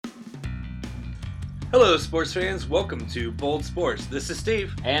Hello, sports fans. Welcome to Bold Sports. This is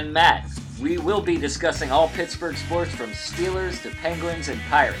Steve. And Matt. We will be discussing all Pittsburgh sports from Steelers to Penguins and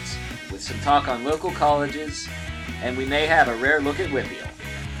Pirates, with some talk on local colleges, and we may have a rare look at Whitfield.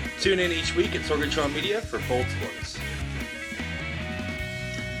 Tune in each week at Sorgatron Media for Bold Sports.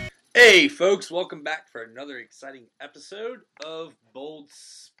 Hey, folks. Welcome back for another exciting episode of Bold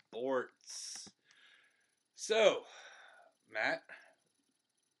Sports. So, Matt,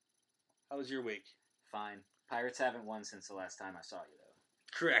 how was your week? Fine. Pirates haven't won since the last time I saw you,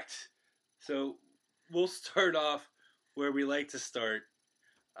 though. Correct. So, we'll start off where we like to start.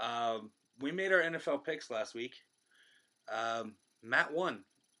 We made our NFL picks last week. Matt won.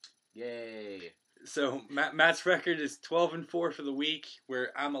 Yay. So, Matt's record is 12-4 for the week,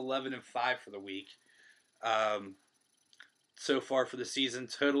 where I'm 11-5 for the week. So far for the season,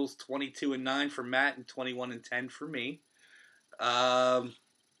 totals 22-9 for Matt and 21-10 for me.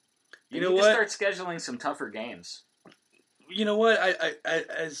 You know what? Start scheduling some tougher games. You know what? I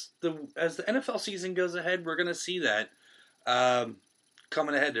as the NFL season goes ahead, we're gonna see that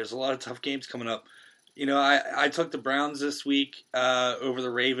coming ahead. There's a lot of tough games coming up. You know, I took the Browns this week over the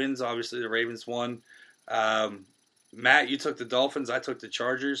Ravens. Obviously, the Ravens won. Matt, you took the Dolphins. I took the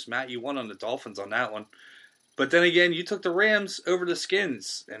Chargers. Matt, you won on the Dolphins on that one. But then again, you took the Rams over the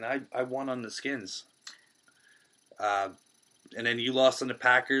Skins, and I won on the Skins. And then you lost on the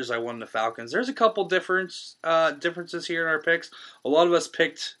Packers. I won the Falcons. There's a couple differences here in our picks. A lot of us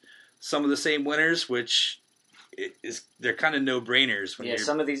picked some of the same winners, which they're kind of no-brainers.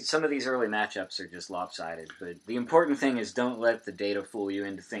 Some of these early matchups are just lopsided. But the important thing is don't let the data fool you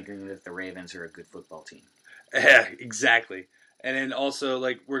into thinking that the Ravens are a good football team. Yeah, exactly. And then also,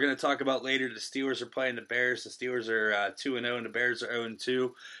 like we're going to talk about later, the Steelers are playing the Bears. The Steelers are 2-0 and the Bears are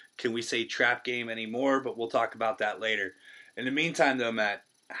 0-2. Can we say trap game anymore? But we'll talk about that later. In the meantime, though, Matt,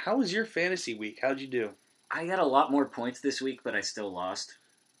 how was your fantasy week? How'd you do? I got a lot more points this week, but I still lost.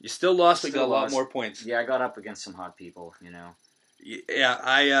 You still lost, but got a lot more points. Yeah, I got up against some hot people, you know.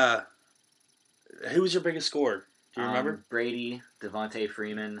 Yeah, who was your biggest scorer? Do you remember? Brady, Devontae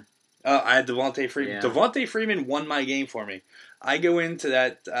Freeman. I had Devontae Freeman. Yeah. Devontae Freeman won my game for me. I go into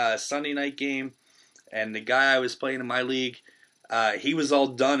that Sunday night game, and the guy I was playing in my league, he was all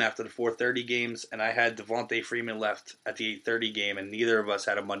done after the 4:30 games, and I had Devontae Freeman left at the 8:30 game, and neither of us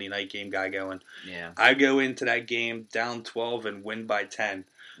had a Monday night game guy going. Yeah. I go into that game down 12 and win by 10.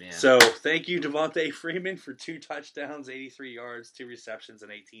 Yeah. So thank you, Devontae Freeman, for 2 touchdowns, 83 yards, 2 receptions,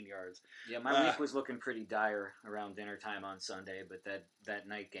 and 18 yards. Yeah, my week was looking pretty dire around dinner time on Sunday, but that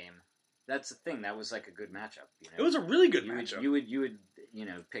night game, that's the thing. That was like a good matchup. You know? It was a really good matchup. You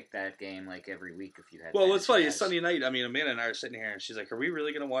would pick that game like every week if you had. Well, what's funny is Sunday night. I mean, Amanda and I are sitting here, and she's like, "Are we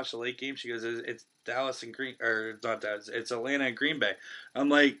really going to watch the late game?" She goes, "It's Dallas and not Dallas. It's Atlanta and Green Bay." I'm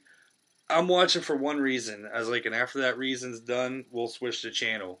like, "I'm watching for one reason." I was like, and after that reason's done, we'll switch the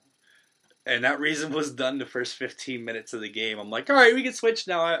channel. And that reason was done the first 15 minutes of the game. I'm like, all right, we can switch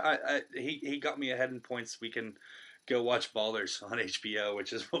now. He got me ahead in points. We can go watch Ballers on HBO,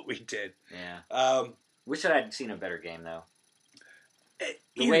 which is what we did. Yeah. Wish I had seen a better game though.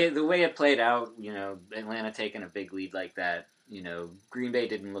 The way it played out, you know, Atlanta taking a big lead like that, you know, Green Bay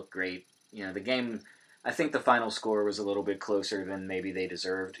didn't look great. You know, the game, I think the final score was a little bit closer than maybe they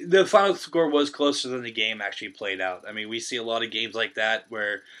deserved. The final score was closer than the game actually played out. I mean, we see a lot of games like that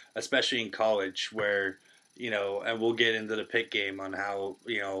where, especially in college, where, you know, and we'll get into the Pitt game on how,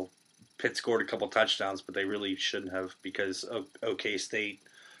 you know, Pitt scored a couple touchdowns, but they really shouldn't have because OK State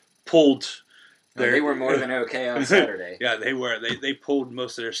pulled. They were more than okay on Saturday. Yeah, they were. They pulled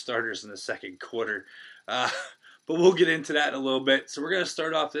most of their starters in the second quarter. But we'll get into that in a little bit. So we're going to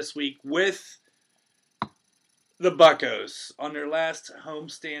start off this week with the Buccos on their last home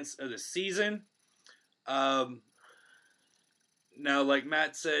stance of the season. Now, like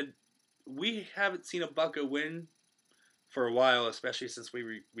Matt said, we haven't seen a Bucco win for a while, especially since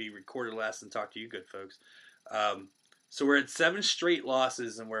we recorded last and talked to you good folks. So we're at 7 straight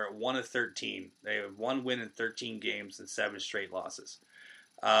losses, and we're at 1 of 13. They have 1 win in 13 games and 7 straight losses.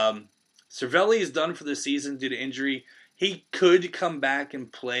 Cervelli is done for the season due to injury. He could come back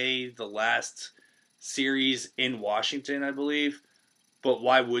and play the last series in Washington, I believe. But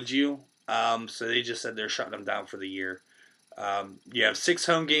why would you? So they just said they're shutting him down for the year. You have 6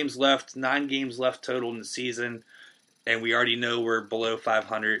 home games left, 9 games left total in the season, and we already know we're below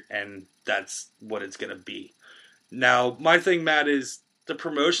 500, and that's what it's going to be. Now, my thing, Matt, is the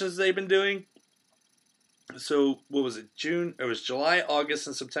promotions they've been doing. So, what was it? June? It was July, August,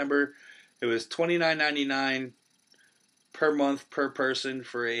 and September. It was $29.99 per month per person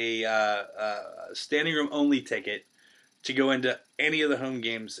for a standing room only ticket to go into any of the home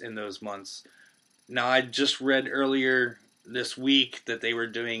games in those months. Now, I just read earlier this week that they were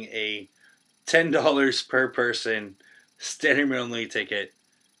doing a $10 per person standing room only ticket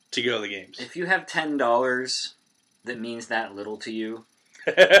to go to the games. If you have $10 that means that little to you,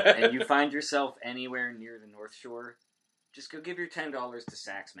 and you find yourself anywhere near the North Shore, just go give your $10 to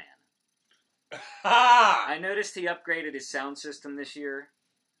Saxman. I noticed he upgraded his sound system this year,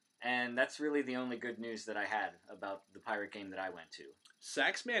 and that's really the only good news that I had about the Pirate game that I went to.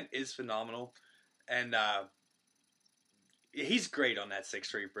 Saxman is phenomenal, and he's great on that 6th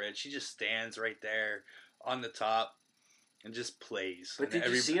Street Bridge. He just stands right there on the top and just plays. But did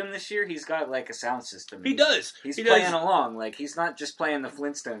you see him this year? He's got like a sound system. He does. He's playing along. Like he's not just playing the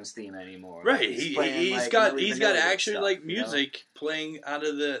Flintstones theme anymore. Right. Like, he's got actually stuff, like music playing out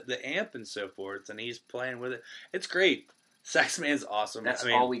of the amp and so forth, and he's playing with it. It's great. Saxman's awesome. That's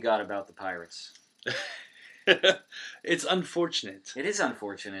all we got about the Pirates. It's unfortunate. It is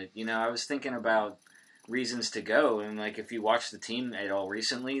unfortunate. You know, I was thinking about reasons to go, and like if you watch the team at all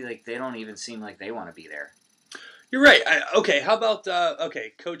recently, like they don't even seem like they want to be there. You're right. Okay, how about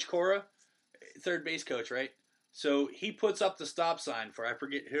Coach Cora, third base coach, right? So he puts up the stop sign for, I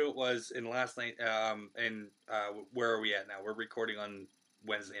forget who it was in last night. Where are we at now? We're recording on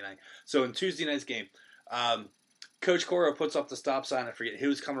Wednesday night. So in Tuesday night's game, Coach Cora puts up the stop sign. I forget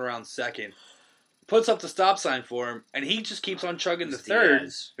who's coming around second. Puts up the stop sign for him, and he just keeps on chugging the third.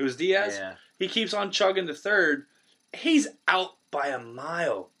 Diaz. It was Diaz? Yeah. He keeps on chugging the third. He's out by a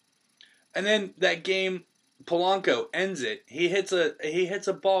mile. And then that game, Polanco ends it. He hits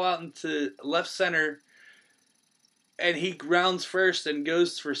a ball out into left center, and he grounds first and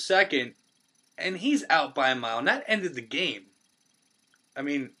goes for second, and he's out by a mile. And that ended the game. I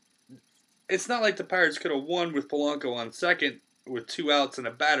mean, it's not like the Pirates could have won with Polanco on second with 2 outs and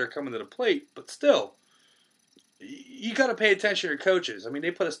a batter coming to the plate, but still, you got to pay attention to your coaches. I mean,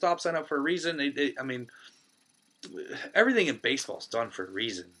 they put a stop sign up for a reason. I mean, everything in baseball is done for a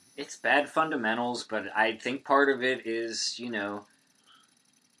reason. It's bad fundamentals, but I think part of it is, you know,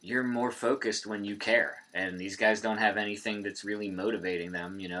 you're more focused when you care. And these guys don't have anything that's really motivating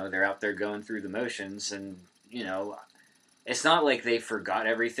them. You know, they're out there going through the motions, and, you know, it's not like they forgot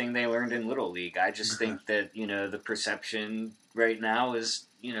everything they learned in Little League. I just think that, you know, the perception right now is,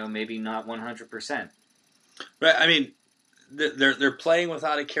 you know, maybe not 100%. Right. I mean, they're playing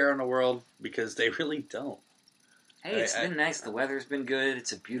without a care in the world because they really don't. Hey, it's been nice. The weather's been good.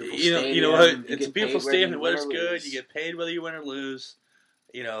 It's a beautiful stadium. You know what? It's a beautiful stadium. The weather's good. You get paid whether you win or lose.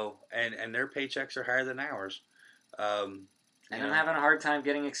 You know, and their paychecks are higher than ours. And I'm having a hard time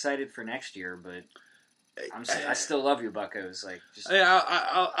getting excited for next year, but I still love your Buccos. Like,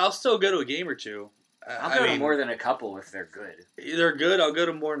 I'll still go to a game or two. I'll go to more than a couple if they're good. They're good. I'll go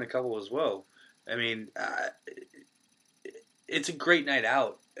to more than a couple as well. I mean, it's a great night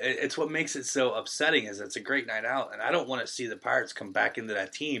out. It's what makes it so upsetting is it's a great night out, and I don't want to see the Pirates come back into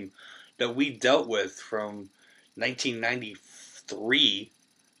that team that we dealt with from 1993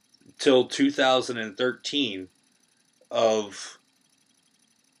 till 2013 of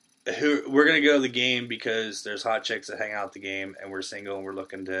who we're going to go to the game because there's hot chicks that hang out at the game and we're single and we're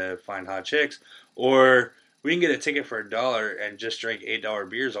looking to find hot chicks, or we can get a ticket for $1 and just drink $8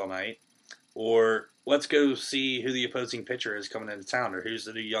 beers all night, or let's go see who the opposing pitcher is coming into town, or who's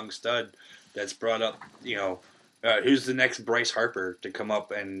the new young stud that's brought up, you know, who's the next Bryce Harper to come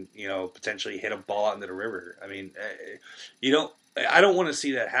up and, you know, potentially hit a ball out into the river. I mean, I don't want to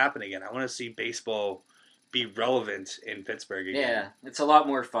see that happen again. I want to see baseball be relevant in Pittsburgh again. Yeah, it's a lot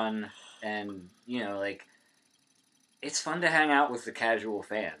more fun, and, you know, like, it's fun to hang out with the casual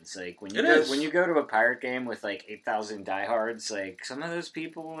fans. Like, when you go to a Pirate game with, like, 8,000 diehards, like, some of those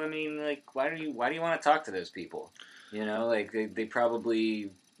people, I mean, like, why do you want to talk to those people? You know, like, they probably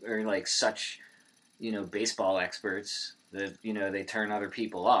are, like, such, you know, baseball experts that, you know, they turn other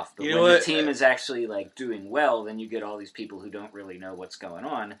people off. But when the team is actually, like, doing well, then you get all these people who don't really know what's going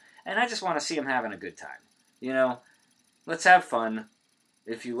on. And I just want to see them having a good time. You know, let's have fun.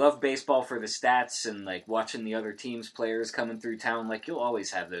 If you love baseball for the stats and, like, watching the other team's players coming through town, like, you'll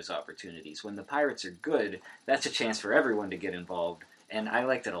always have those opportunities. When the Pirates are good, that's a chance for everyone to get involved, and I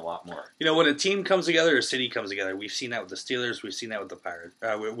liked it a lot more. You know, when a team comes together, a city comes together. We've seen that with the Steelers. We've seen that with the Pirates,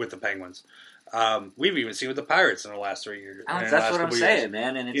 with the Penguins. We've even seen it with the Pirates in the last 3 years. That's what I'm saying,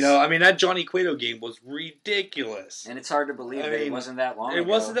 man. And it's, you know, I mean, that Johnny Cueto game was ridiculous. And it's hard to believe that it wasn't that long ago. It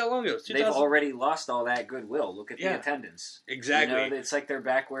wasn't that long ago. They've already lost all that goodwill. Look at the attendance. Exactly. You know, it's like they're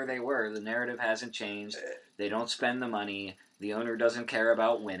back where they were. The narrative hasn't changed. They don't spend the money. The owner doesn't care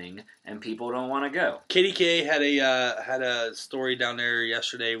about winning, and people don't want to go. KDK had a story down there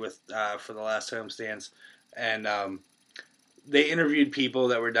yesterday with for the last homestands, and they interviewed people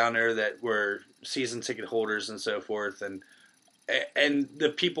that were down there that were season ticket holders and so forth, and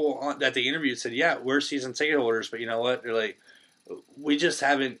the people that they interviewed said, yeah, we're season ticket holders, but you know what? They're like, we just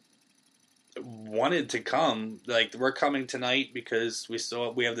haven't wanted to come. Like, we're coming tonight because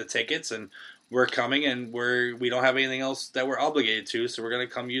we have the tickets, and we're coming, and we don't have anything else that we're obligated to, so we're going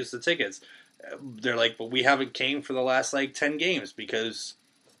to come use the tickets. They're like, but we haven't came for the last 10 games because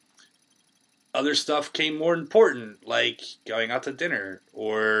other stuff came more important, like going out to dinner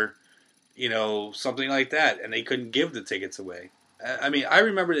or something like that, and they couldn't give the tickets away. I mean, I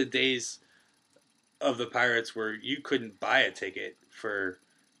remember the days of the Pirates where you couldn't buy a ticket for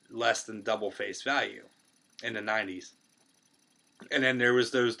less than double face value in the 90s. And then there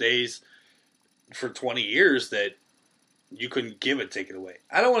was those days for 20 years that you couldn't give a ticket away.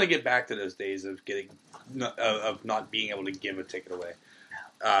 I don't want to get back to those days of not being able to give a ticket away.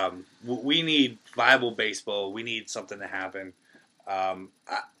 We need viable baseball. We need something to happen.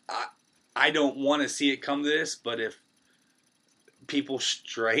 I don't want to see it come to this, but if people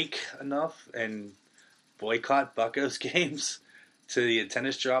strike enough and boycott Buccos games to the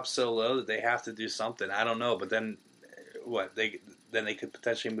attendance drops so low that they have to do something, I don't know. But then what? They could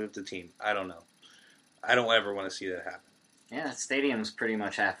potentially move the team. I don't know. I don't ever want to see that happen. Yeah, that stadium's pretty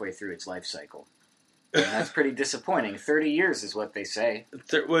much halfway through its life cycle. And that's pretty disappointing. 30 years is what they say. Is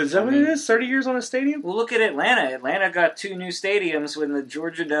that what it is? 30 years on a stadium? Well, look at Atlanta. Atlanta got 2 new stadiums when the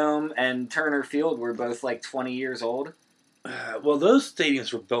Georgia Dome and Turner Field were both 20 years old. Well, those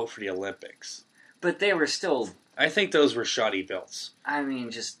stadiums were built for the Olympics. But they were still... I think those were shoddy builds. I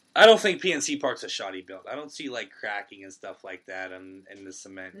mean, just... I don't think PNC Park's a shoddy build. I don't see, cracking and stuff like that in the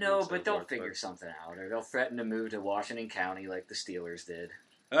cement. No, but they'll figure something out. Or they'll threaten to move to Washington County like the Steelers did.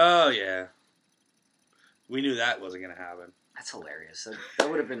 Oh, yeah. We knew that wasn't going to happen. That's hilarious. That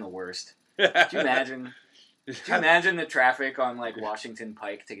would have been the worst. Do you imagine? Do you imagine the traffic on Washington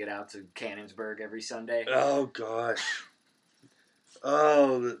Pike to get out to Cannonsburg every Sunday? Oh gosh.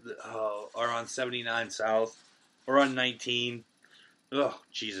 Or on 79 South, or on 19. Oh,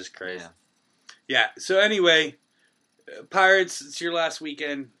 Jesus Christ. Yeah. So anyway, Pirates, it's your last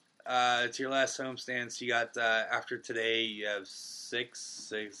weekend. It's your last homestand. So you got after today, you have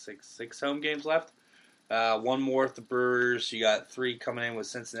six home games left. 1 more with the Brewers. You got 3 coming in with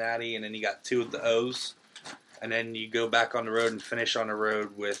Cincinnati, and then you got 2 with the O's. And then you go back on the road and finish on the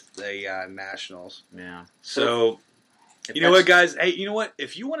road with the Nationals. Yeah. So, you know what, guys? Hey, you know what?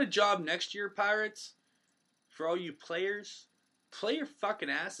 If you want a job next year, Pirates, for all you players, play your fucking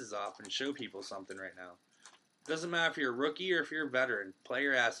asses off and show people something right now. Doesn't matter if you're a rookie or if you're a veteran. Play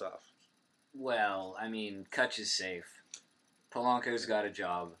your ass off. Well, I mean, Kutch is safe. Polanco's got a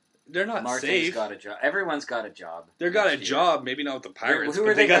job. They're not Marte's safe. got a job. Everyone's got a job. They've got a job, maybe not with the Pirates. Who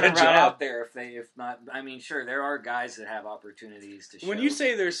are they going to run out there if not? I mean, sure, there are guys that have opportunities to show. When you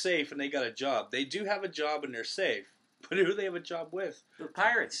say they're safe and they got a job, they do have a job and they're safe. But who do they have a job with? The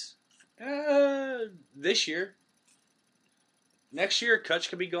Pirates. This year. Next year, Kutch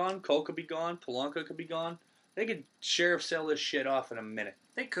could be gone, Cole could be gone, Polanco could be gone. They could sheriff sell this shit off in a minute.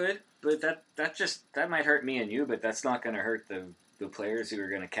 They could, but that might hurt me and you, but that's not going to hurt the players who are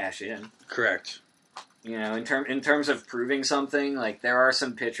going to cash in. Correct. You know, in terms of proving something, there are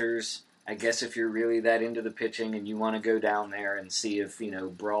some pitchers. I guess if you're really that into the pitching and you want to go down there and see if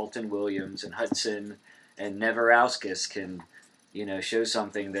Brault and Williams and Hudson and Neverauskas can show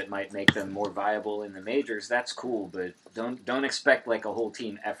something that might make them more viable in the majors, that's cool. But don't expect a whole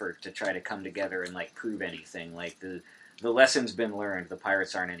team effort to try to come together and prove anything. The lesson's been learned. The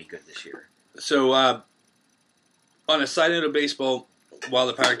Pirates aren't any good this year. So. On a side note of baseball, while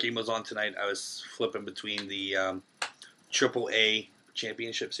the Pirate game was on tonight, I was flipping between the AAA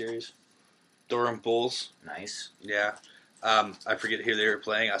Championship Series. Durham Bulls. Nice. Yeah. I forget who they were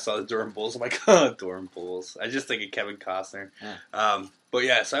playing. I saw the Durham Bulls. I'm like, oh, Durham Bulls. I just think of Kevin Costner. Yeah. But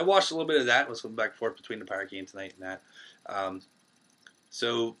yeah, so I watched a little bit of that. Was flipping back and forth between the Pirate game tonight and that.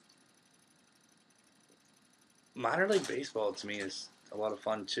 So minor league baseball to me is a lot of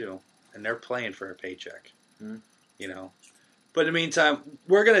fun too, and they're playing for a paycheck. Mm-hmm. But in the meantime,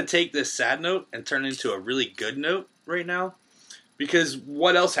 we're going to take this sad note and turn it into a really good note right now. Because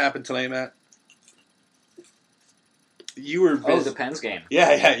what else happened tonight, Matt? You were busy. Oh, the Pens game.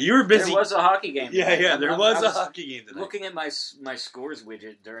 Yeah, you were busy. There was a hockey game tonight. Yeah, there was a hockey game tonight. Looking at my scores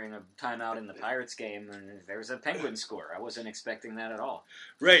widget during a timeout in the Pirates game, and there was a Penguins score. I wasn't expecting that at all.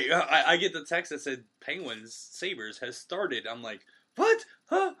 Right. I get the text that said Penguins Sabres has started. I'm like, what?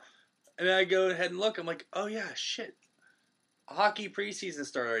 Huh? And then I go ahead and look. I'm like, oh yeah, shit. Hockey preseason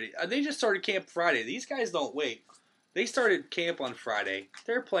started already. They just started camp Friday. These guys don't wait. They started camp on Friday.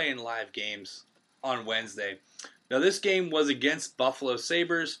 They're playing live games on Wednesday. Now this game was against Buffalo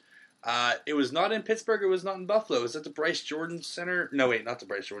Sabres. It was not in Pittsburgh. It was not in Buffalo. It was at the Bryce Jordan Center. No, wait, not the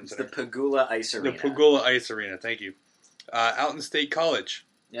Bryce Jordan It's Center. the Pagula Ice Arena. The Pagula Ice Arena. Thank you. Out in State College.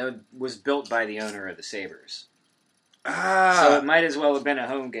 It was built by the owner of the Sabres. Ah. So it might as well have been a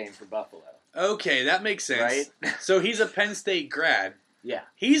home game for Buffalo. Okay, that makes sense. Right? So he's a Penn State grad. Yeah.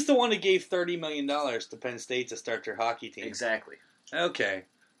 He's the one that gave $30 million to Penn State to start their hockey team. Exactly. Okay.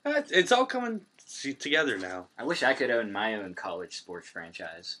 It's all coming together now. I wish I could own my own college sports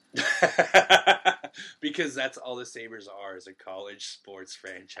franchise. Because that's all the Sabres are, is a college sports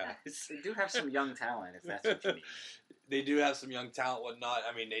franchise. They do have some young talent, if that's what you mean. They do have some young talent, whatnot.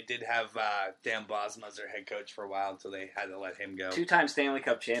 I mean, they did have Dan Bosma as their head coach for a while until they had to let him go. 2-time Stanley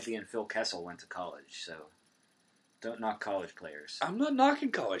Cup champion Phil Kessel went to college, so don't knock college players. I'm not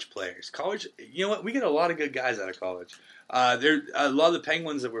knocking college players. College, you know what? We get a lot of good guys out of college. There, a lot of the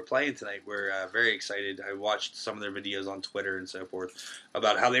Penguins that were playing tonight were very excited. I watched some of their videos on Twitter and so forth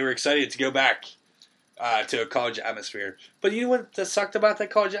about how they were excited to go back to a college atmosphere. But you know what sucked about that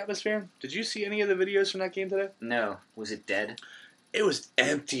college atmosphere? Did you see any of the videos from that game today? No. Was it dead? It was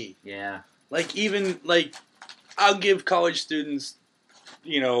empty. Yeah. I'll give college students,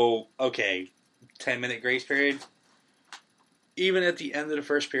 10-minute grace period. Even at the end of the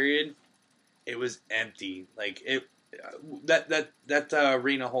first period, it was empty. That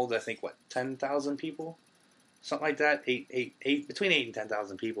arena holds, I think, 10,000 people? Something like that. Between 8 and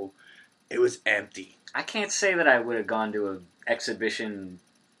 10,000 people. It was empty. I can't say that I would have gone to an exhibition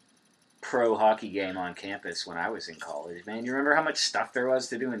pro hockey game on campus when I was in college. Man, you remember how much stuff there was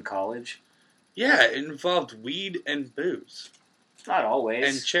to do in college? Yeah, it involved weed and booze. Not always.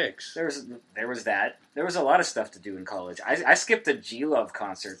 And chicks. There was that. There was a lot of stuff to do in college. I skipped a G-Love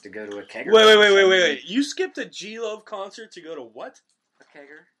concert to go to a kegger. Wait. You skipped a G-Love concert to go to what? A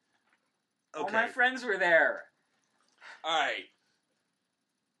kegger. Okay. All my friends were there. Alright.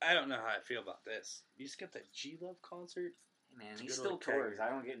 I don't know how I feel about this. You skipped a G-Love concert? Hey man, he still tours. I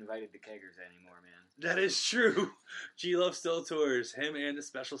don't get invited to keggers anymore, man. That is true. G-Love still tours. Him and the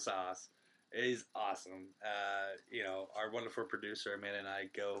Special Sauce. It is awesome. Our wonderful producer, Amanda, and I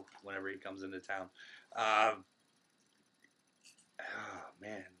go whenever he comes into town. Oh,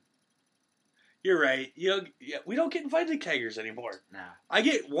 man. You're right. We don't get invited to keggers anymore. No. I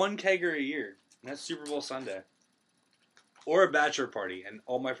get one kegger a year, and that's Super Bowl Sunday. Or a bachelor party, and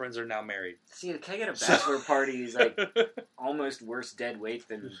all my friends are now married. See, a keg at a bachelor party is like almost worse dead weight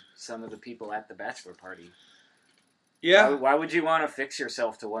than some of the people at the bachelor party. Yeah. Why would you want to fix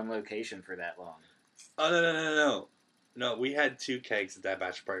yourself to one location for that long? Oh, no. No, we had 2 kegs at that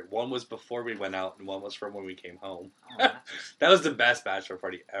bachelor party. One was before we went out, and one was from when we came home. Oh, that was the best bachelor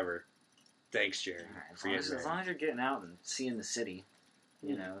party ever. Thanks, Jerry. Right, as long as you're getting out and seeing the city,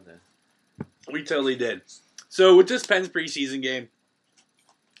 We totally did. So, with this Penn's preseason game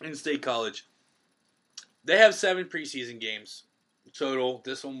in State College, they have 7 preseason games total.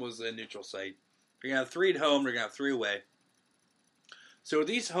 This one was a neutral site. They're going to have 3 at home. They're going to have 3 away. So with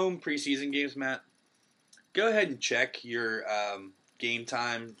these home preseason games, Matt, go ahead and check your Game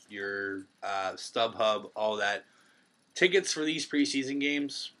Time, your StubHub, all that. Tickets for these preseason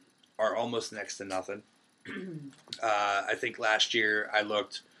games are almost next to nothing. I think last year I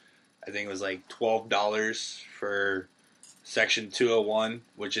looked, I think it was like $12 for Section 201,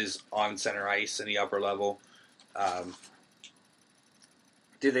 which is on center ice in the upper level.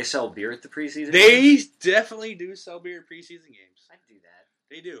 Do they sell beer at the preseason They games? definitely do sell beer at preseason games. I'd do that.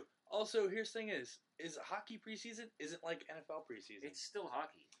 They do. Also, here's the thing is hockey preseason isn't like NFL preseason. It's still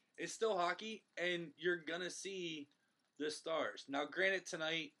hockey. It's still hockey, and you're going to see the stars. Now, granted,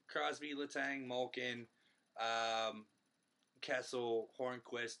 tonight, Crosby, Letang, Malkin, Kessel,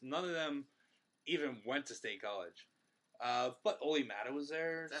 Hornquist, none of them even went to State College. But Ole Mata was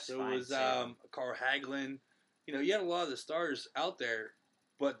there. That's so fine, was Carl Hagelin. You had a lot of the stars out there,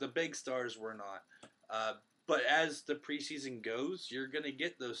 but the big stars were not. But as the preseason goes, you're going to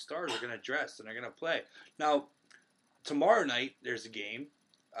get those stars. They're going to dress, and they're going to play. Now, tomorrow night, there's a game.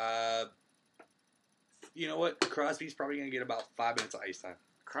 You know what? Crosby's probably going to get about 5 minutes of ice time.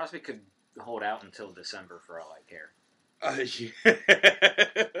 Crosby could hold out until December for all I care. Yeah.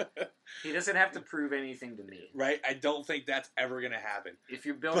 He doesn't have to prove anything to me. Right? I don't think that's ever going to happen. If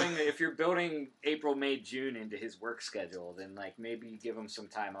you're building April, May, June into his work schedule, then maybe you give him some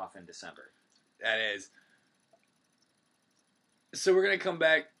time off in December. That is. So we're going to come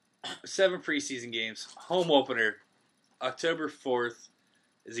back. 7 preseason games. Home opener, October 4th,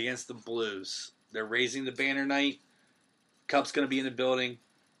 is against the Blues. They're raising the banner night. Cup's going to be in the building.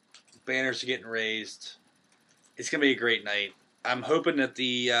 Banners are getting raised. It's going to be a great night. I'm hoping that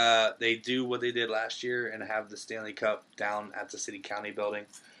they do what they did last year and have the Stanley Cup down at the City County building.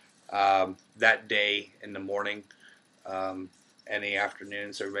 that day in the morning and the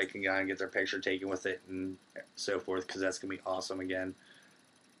afternoon, so everybody can go and get their picture taken with it and so forth, because that's going to be awesome again.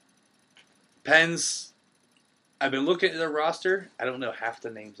 Pens, I've been looking at their roster. I don't know half the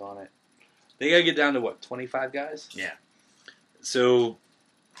names on it. They got to get down to, 25 guys? Yeah. So,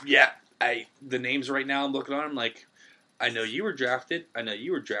 yeah, the names right now I'm looking on, I'm like, I know you were drafted. I know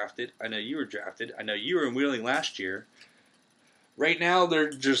you were drafted. I know you were drafted. I know you were in Wheeling last year. Right now, they're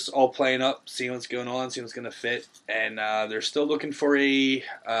just all playing up, seeing what's going on, seeing what's going to fit. And they're still looking for a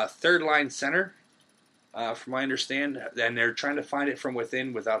third-line center, from my understand. And they're trying to find it from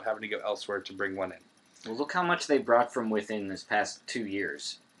within without having to go elsewhere to bring one in. Well, look how much they brought from within this past 2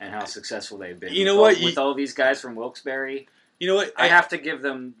 years and how successful they've been. You know what? With all these guys from Wilkes-Barre. You know what? I have to give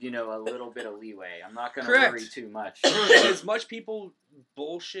them, a little bit of leeway. I'm not going to worry too much. As much people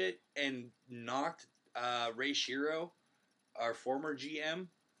bullshit and knocked Ray Shiro, our former GM,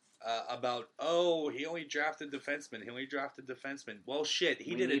 about, he only drafted defensemen. Well, shit,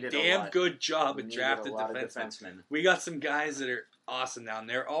 he did a damn good job at drafting defensemen. We got some guys that are awesome now, and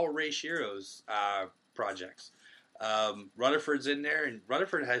they're all Ray Shiro's projects. Rutherford's in there, and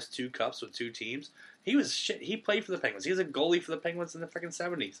Rutherford has 2 cups with 2 teams. He played for the Penguins. He was a goalie for the Penguins in the freaking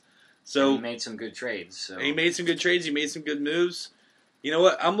 70s. So and he made some good trades. He made some good trades. He made some good moves. You know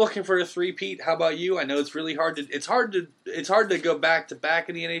what? I'm looking for a 3-peat. How about you? I know it's really hard to. It's hard to go back to back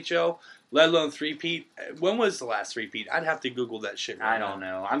in the NHL, let alone 3-peat. When was the last 3-peat? I'd have to Google that shit. I don't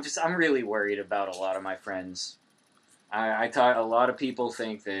know. I'm really worried about a lot of my friends. I thought a lot of people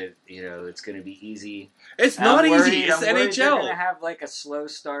think that it's going to be easy. It's not easy. It's NHL. They're going to have like a slow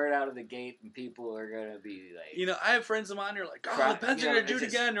start out of the gate, and people are going to be like, I have friends of mine who are like, the Pens are going to do it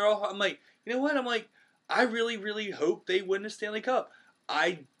again. They're all. I'm like, you know what? I'm like, I really, really hope they win the Stanley Cup.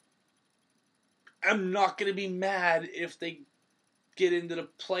 I'm not going to be mad if they get into the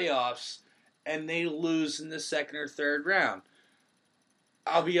playoffs and they lose in the second or third round.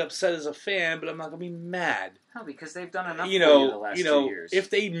 I'll be upset as a fan, but I'm not going to be mad. No, because they've done enough for the last 2 years. If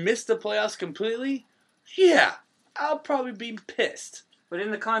they miss the playoffs completely, yeah, I'll probably be pissed. But in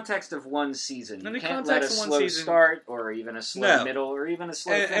the context of one season, you can't let a slow start or even a slow middle or even a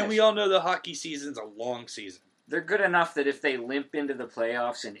slow finish. And we all know the hockey season's a long season. They're good enough that if they limp into the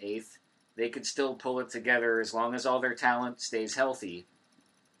playoffs in 8th, they could still pull it together as long as all their talent stays healthy.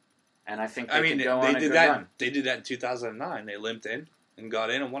 And I think they could go on a good run. They did that in 2009. They limped in and got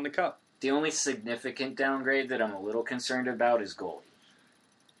in and won the cup. The only significant downgrade that I'm a little concerned about is goalie.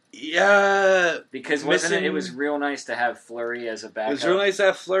 Yeah. Because it was real nice to have Fleury as a backup. It was real nice to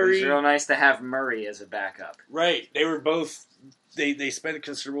have Fleury. It was real nice to have Murray as a backup. Right. They were both... They spent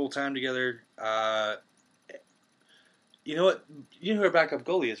considerable time together. You know what? You know who our backup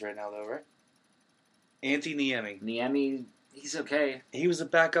goalie is right now, though, right? Antti Niemi. Niemi, he's okay. He was a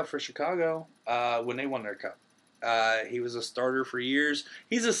backup for Chicago when they won their cup. He was a starter for years.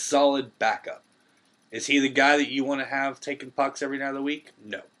 He's a solid backup. Is he the guy that you want to have taking pucks every night of the week?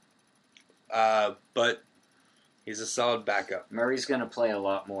 No. But he's a solid backup. Murray's going to play a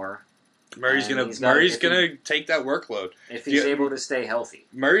lot more. Murray's gonna take that workload if he's able to stay healthy.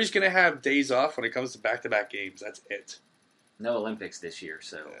 Murray's gonna have days off when it comes to back-to-back games. That's it. No Olympics this year,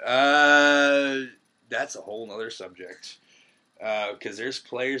 so that's a whole other subject. Because there's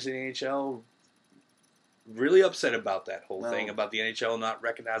players in the NHL really upset about that whole thing about the NHL not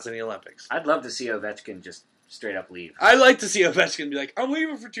recognizing the Olympics. I'd love to see Ovechkin just straight up leave. I'd like to see Ovechkin be like, I'm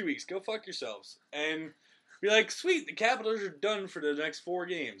leaving for 2 weeks. Go fuck yourselves. And be like, sweet, the Capitals are done for the next 4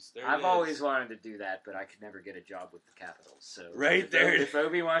 games. I've always wanted to do that, but I could never get a job with the Capitals. So if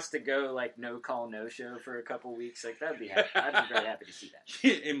Ovi wants to go like no call, no show for a couple weeks, like I'd be very happy to see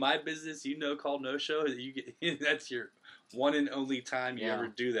that. In my business, no call, no show. That's your one and only time you ever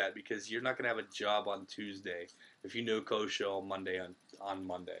do that, because you're not going to have a job on Tuesday if you no call show on Monday on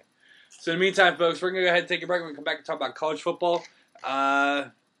Monday. So in the meantime, folks, we're going to go ahead and take a break. We're going to come back and talk about college football.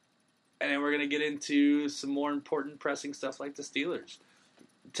 And then we're going to get into some more important pressing stuff like the Steelers.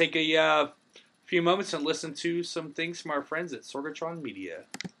 Take a few moments and listen to some things from our friends at Sorgatron Media.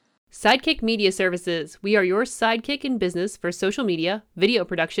 Sidekick Media Services. We are your sidekick in business for social media, video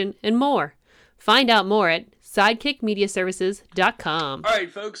production, and more. Find out more at sidekickmediaservices.com. All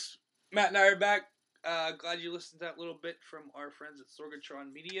right, folks. Matt and I are back. Glad you listened to that little bit from our friends at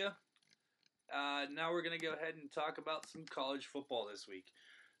Sorgatron Media. Now we're going to go ahead and talk about some college football this week.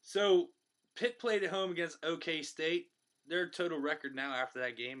 So, Pitt played at home against OK State. Their total record now after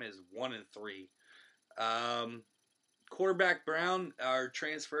that game is 1-3. Quarterback Brown, our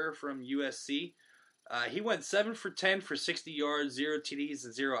transfer from USC, he went 7 for 10 for 60 yards, 0 TDs,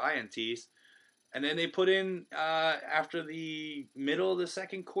 and 0 INTs. And then they put in, after the middle of the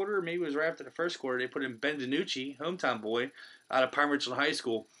second quarter, or maybe it was right after the first quarter, they put in Ben DiNucci, hometown boy, out of Pine Richland High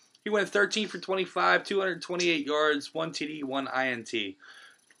School. He went 13 for 25, 228 yards, 1 TD, 1 INT.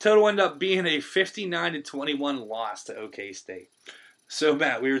 Total ended up being a 59-21 loss to OK State. So,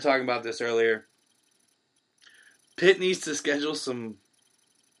 Matt, we were talking about this earlier. Pitt needs to schedule some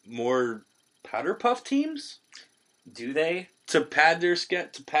more powder puff teams. Do they? To pad their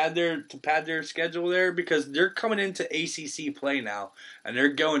schedule there, because they're coming into ACC play now, and they're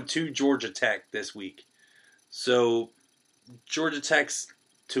going to Georgia Tech this week. So Georgia Tech's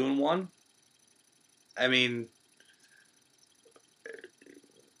 2-1. I mean,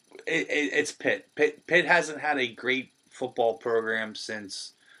 it's Pitt. Pitt hasn't had a great football program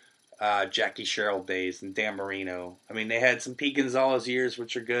since Jackie Sherrill days and Dan Marino. I mean, they had some Pete Gonzalez years,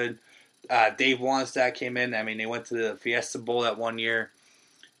 which are good. Dave Wannstedt came in. I mean, they went to the Fiesta Bowl that one year.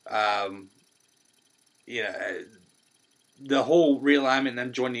 The whole realignment and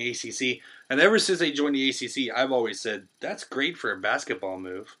them joining the ACC. And ever since they joined the ACC, I've always said, that's great for a basketball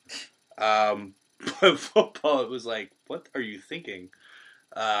move. But football, it was like, what are you thinking?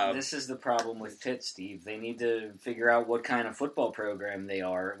 This is the problem with Pitt, Steve. They need to figure out what kind of football program they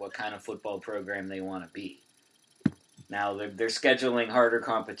are, what kind of football program they want to be. Now, they're scheduling harder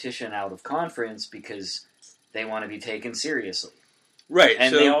competition out of conference because they want to be taken seriously. Right.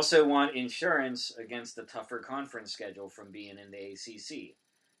 And they also want insurance against the tougher conference schedule from being in the ACC.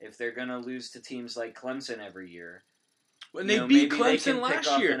 If they're going to lose to teams like Clemson every year... When they beat Clemson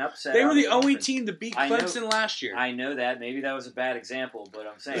last year. They were the only team to beat Clemson last year. I know that. Maybe that was a bad example, but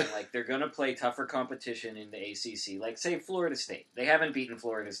I'm saying, like, they're going to play tougher competition in the ACC. Like, say, Florida State. They haven't beaten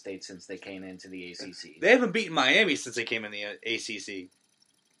Florida State since they came into the ACC. They haven't beaten Miami since they came in the ACC.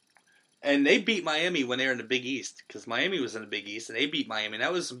 And they beat Miami when they were in the Big East, because Miami was in the Big East, and they beat Miami. And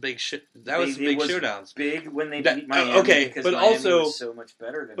that was some big showdowns. Big when they beat Miami. Because but Miami also was so much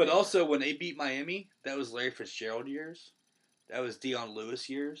better than. But also when they beat Miami, that was Larry Fitzgerald years. That was Dion Lewis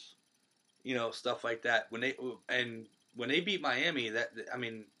years, stuff like that. When they beat Miami, they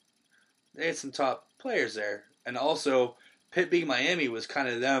had some top players there, and also Pitt beating Miami was kind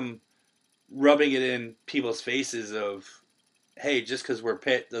of them rubbing it in people's faces of, hey, just because we're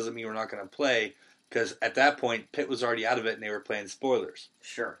Pitt doesn't mean we're not going to play, because at that point Pitt was already out of it and they were playing spoilers.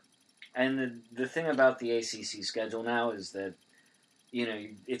 Sure, and the thing about the ACC schedule now is that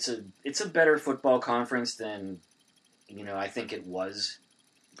it's a better football conference than. I think it was.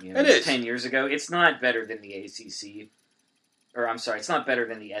 It is. 10 years ago. It's not better than the ACC. Or, I'm sorry, it's not better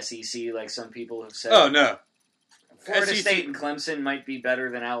than the SEC, like some people have said. Oh, no. Florida State and Clemson might be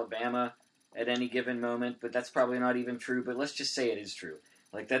better than Alabama at any given moment, but that's probably not even true. But let's just say it is true.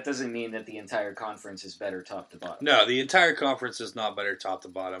 Like, that doesn't mean that the entire conference is better top to bottom. No, the entire conference is not better top to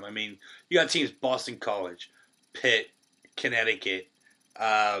bottom. I mean, you got teams Boston College, Pitt, Connecticut,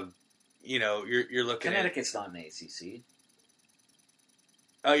 you're looking Connecticut's not in the ACC.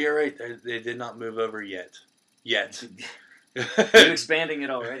 Oh, you're right. They did not move over yet. You're expanding it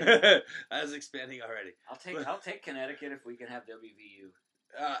already. I was expanding already. I'll take Connecticut if we can have WVU.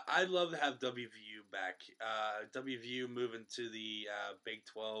 I'd love to have WVU back. WVU moving to the Big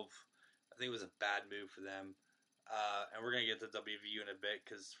 12, I think it was a bad move for them. And we're going to get to WVU in a bit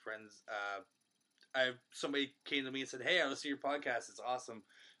because somebody came to me and said, hey, I listen to your podcast. It's awesome.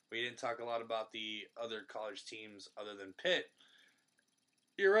 We didn't talk a lot about the other college teams other than Pitt.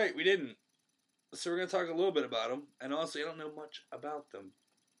 You're right, we didn't. So we're going to talk a little bit about them. And also, I don't know much about them.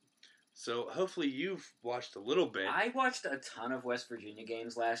 So hopefully you've watched a little bit. I watched a ton of West Virginia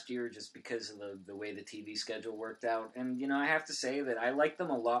games last year just because of the way the TV schedule worked out. And, I have to say that I like them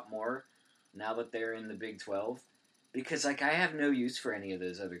a lot more now that they're in the Big 12. Because, I have no use for any of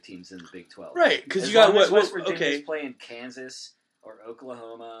those other teams in the Big 12. Right, because you got West Virginia's playing Kansas or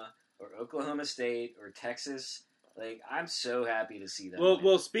Oklahoma or Oklahoma State or Texas. I'm so happy to see them.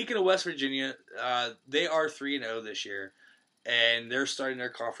 Well, speaking of West Virginia, they are 3-0 this year, and they're starting their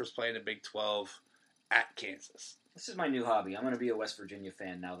conference play in the Big 12 at Kansas. This is my new hobby. I'm going to be a West Virginia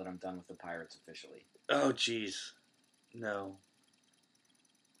fan now that I'm done with the Pirates officially. Oh, jeez. No.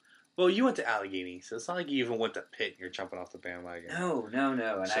 Well, you went to Allegheny, so it's not like you even went to Pitt and you're jumping off the bandwagon. No. And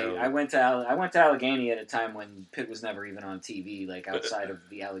I went to Allegheny at a time when Pitt was never even on TV, outside of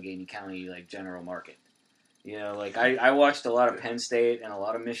the Allegheny County, general market. I watched a lot of Penn State and a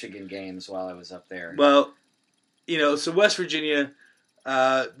lot of Michigan games while I was up there. Well, so West Virginia,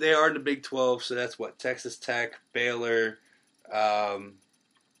 they are in the Big 12, so that's what? Texas Tech, Baylor,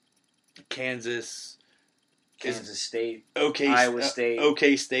 Kansas State, Iowa State.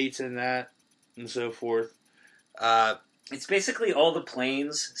 OK State's in that, and so forth. It's basically all the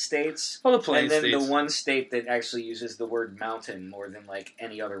plains states. All the plains states. And then states. the one state that actually uses the word mountain more than, like,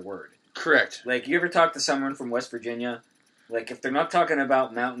 any other word. Correct. Like, you ever talk to someone from West Virginia? Like, if they're not talking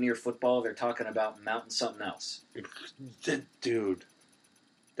about Mountaineer football, they're talking about mountain something else. Dude,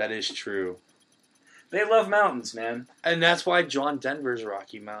 that is true. They love mountains, man. And that's why John Denver's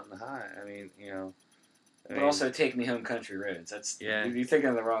Rocky Mountain High. I mean, But also, Take Me Home Country Roads. You're thinking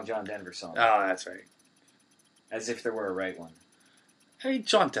of the wrong John Denver song. Oh, that's right. As if there were a right one. Hey,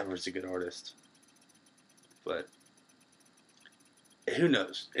 John Denver's a good artist. But who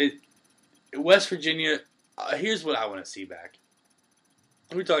knows? West Virginia, here's what I want to see back.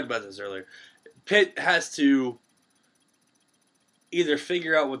 We talked about this earlier. Pitt has to either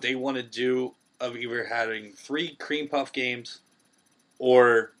figure out what they want to do of either having 3 cream puff games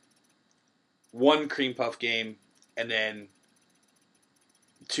or 1 cream puff game and then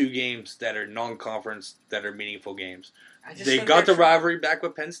 2 games that are non-conference that are meaningful games. They've got the rivalry back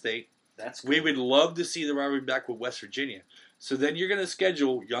with Penn State. That's cool. We would love to see the rivalry back with West Virginia. So then you're going to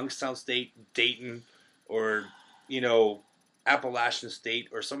schedule Youngstown State, Dayton, or, Appalachian State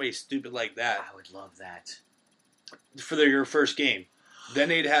or somebody stupid like that. I would love that. For your first game. Then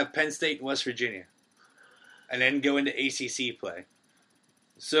they'd have Penn State and West Virginia. And then go into ACC play.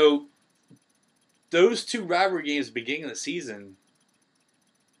 So those 2 rivalry games at the beginning of the season,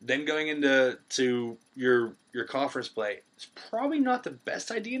 then going into your conference play, is probably not the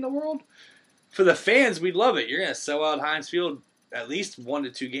best idea in the world. For the fans, we'd love it. You're going to sell out Heinz Field at least 1 to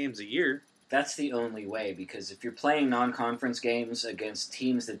 2 games a year. That's the only way, because if you're playing non-conference games against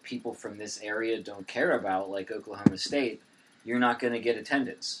teams that people from this area don't care about, like Oklahoma State, you're not going to get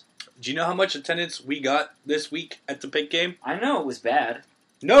attendance. Do you know how much attendance we got this week at the Pitt game? I know it was bad.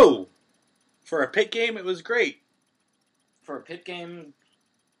 No! For a Pitt game, it was great. For a Pitt game,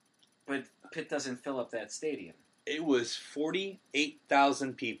 but Pitt doesn't fill up that stadium. It was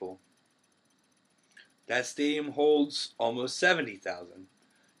 48,000 people. That stadium holds almost 70,000.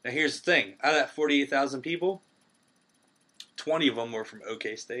 Now here's the thing. Out of that 48,000 people, 20 of them were from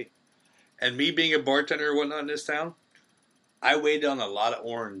OK State. And me being a bartender or whatnot in this town, I waited on a lot of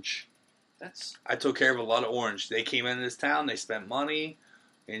orange. I took care of a lot of orange. They came into this town. They spent money.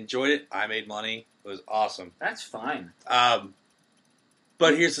 Enjoyed it. I made money. It was awesome. That's fine.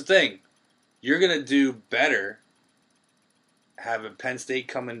 But here's the thing. You're going to do better having Penn State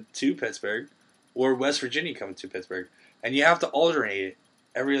coming to Pittsburgh or West Virginia coming to Pittsburgh. And you have to alternate it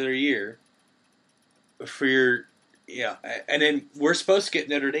every other year for your... Yeah, and then we're supposed to get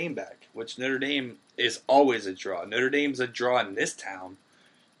Notre Dame back, which Notre Dame is always a draw. Notre Dame's a draw in this town,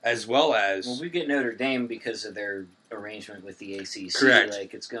 as well as... Well, we get Notre Dame because of their arrangement with the ACC. Correct.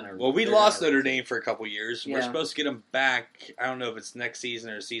 Like, it's gonna... Well, we lost Notre Dame for a couple years. Yeah. We're supposed to get them back. I don't know if it's next season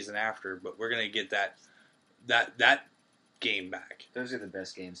or the season after, but we're going to get that game back. Those are the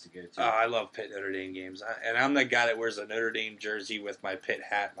best games to go to. I love Pitt Notre Dame games. And I'm the guy that wears a Notre Dame jersey with my Pitt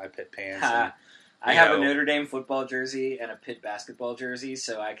hat, my Pitt pants. And, I have a Notre Dame football jersey and a Pitt basketball jersey,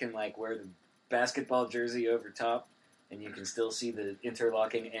 so I can wear the basketball jersey over top, and you can still see the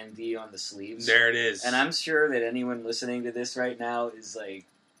interlocking ND on the sleeves. There it is. And I'm sure that anyone listening to this right now is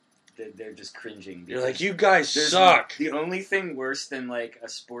they're just cringing. You're like, you guys suck. The only thing worse than a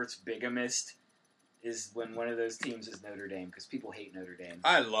sports bigamist is when one of those teams is Notre Dame, because people hate Notre Dame.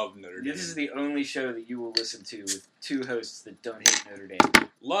 I love Notre Dame. This is the only show that you will listen to with 2 hosts that don't hate Notre Dame.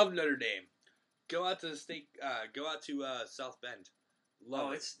 Love Notre Dame. Go out to the state. Go out to South Bend.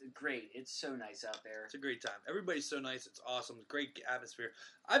 Love it. It's great. It's so nice out there. It's a great time. Everybody's so nice. It's awesome. Great atmosphere.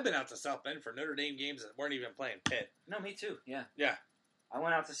 I've been out to South Bend for Notre Dame games that weren't even playing Pitt. No, me too. Yeah. Yeah. I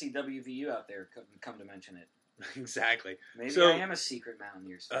went out to see WVU out there. Come to mention it. Exactly. Maybe I am a secret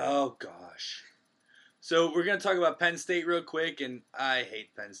Mountaineers fan. Oh gosh. So we're gonna talk about Penn State real quick, and I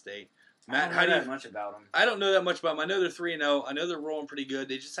hate Penn State. Matt, I don't know that much about them. I don't know that much about them. I know they're 3-0. I know they're rolling pretty good.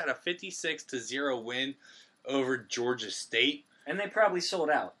 They just had a 56-0 win over Georgia State, and they probably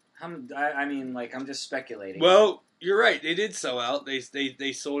sold out. I'm just speculating. Well, you're right. They did sell out. They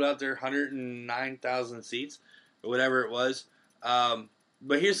sold out their 109,000 seats, or whatever it was.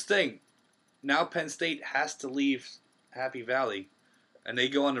 But here's the thing. Now Penn State has to leave Happy Valley, and they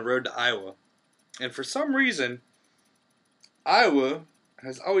go on the road to Iowa. And for some reason, Iowa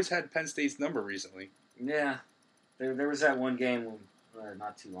has always had Penn State's number recently. Yeah. There was that one game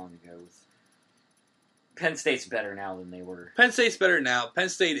not too long ago. Penn State's better now than they were. Penn State's better now. Penn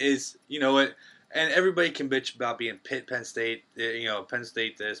State is, you know what, and everybody can bitch about being Pitt, Penn State, Penn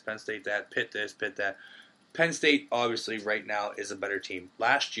State this, Penn State that, Pitt this, Pitt that. Penn State, obviously, right now is a better team.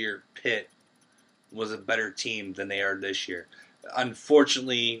 Last year, Pitt was a better team than they are this year.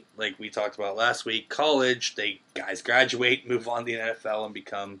 Unfortunately, like we talked about last week, college, guys graduate, move on to the NFL, and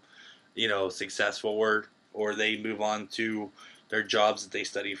become, successful, or they move on to their jobs that they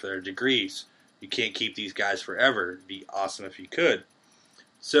study for their degrees. You can't keep these guys forever. It'd be awesome if you could.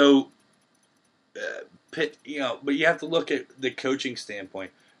 So, but you have to look at the coaching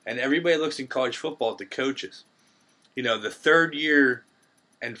standpoint, and everybody looks in college football at the coaches. The third year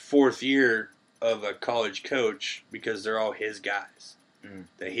and fourth year of a college coach, because they're all his guys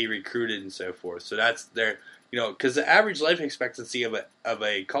that he recruited and so forth. So that's their, because the average life expectancy of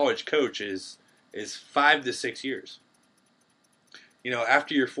a college coach is 5 to 6 years.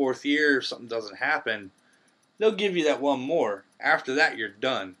 After your fourth year, if something doesn't happen, they'll give you that one more. After that, you're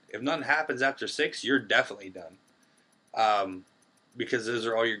done. If nothing happens after 6, you're definitely done. Because those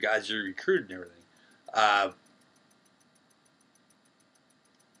are all your guys you're recruiting and everything.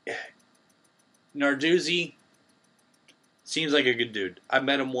 Narduzzi seems like a good dude. I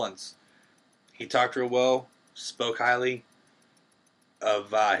met him once. He talked real well, spoke highly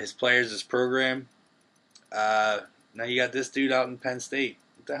of his players, his program. Now you got this dude out in Penn State.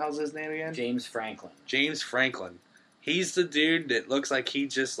 What the hell's his name again? James Franklin. James Franklin. He's the dude that looks like he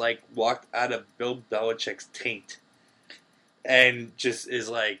just walked out of Bill Belichick's taint. And just is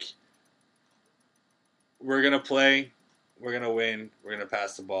like, we're going to play, we're going to win, we're going to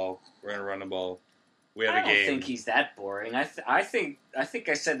pass the ball, we're going to run the ball. We have a game. I don't think he's that boring. I think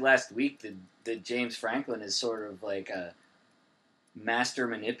I said last week that James Franklin is sort of like a master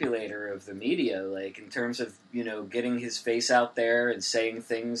manipulator of the media, like in terms of, getting his face out there and saying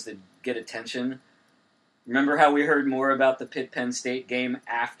things that get attention. Remember how we heard more about the Pitt-Penn State game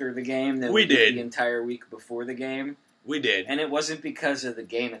after the game than we did the entire week before the game? We did. And it wasn't because of the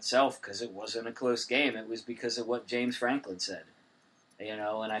game itself, because it wasn't a close game. It was because of what James Franklin said. And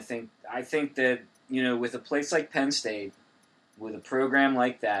I think that, with a place like Penn State, with a program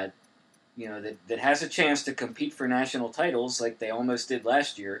like that, that has a chance to compete for national titles like they almost did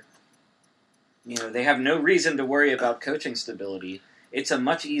last year, they have no reason to worry about coaching stability. It's a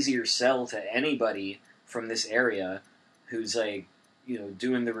much easier sell to anybody from this area who's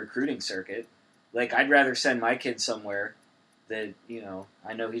doing the recruiting circuit. Like, I'd rather send my kid somewhere that,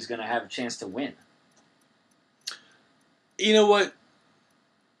 I know he's going to have a chance to win. You know what?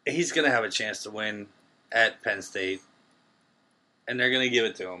 He's going to have a chance to win at Penn State, and they're going to give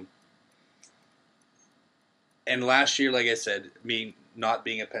it to him. And last year, like I said, me not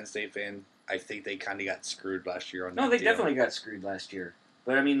being a Penn State fan, I think they kind of got screwed last year on that. No, they definitely got screwed last year.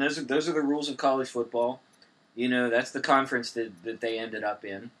 But, I mean, those are the rules of college football. That's the conference that they ended up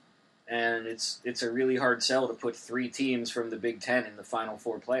in. And it's a really hard sell to put 3 teams from the Big Ten in the Final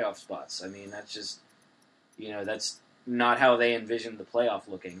Four playoff spots. I mean, that's just, that's not how they envisioned the playoff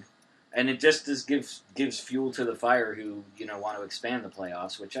looking. And it just gives fuel to the fire who, want to expand the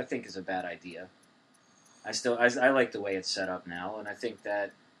playoffs, which I think is a bad idea. I like the way it's set up now, and I think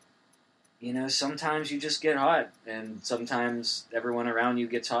that, sometimes you just get hot, and sometimes everyone around you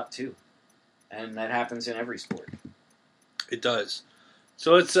gets hot too. And that happens in every sport. It does.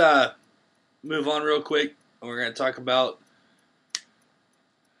 So let's move on real quick, and we're going to talk about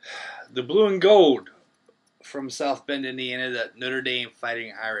the blue and gold from South Bend, Indiana, the Notre Dame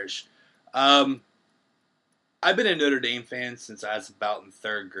Fighting Irish. I've been a Notre Dame fan since I was about in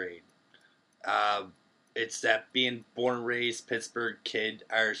 3rd grade. It's that being born and raised Pittsburgh kid,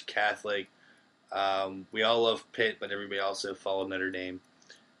 Irish Catholic. We all love Pitt, but everybody also followed Notre Dame.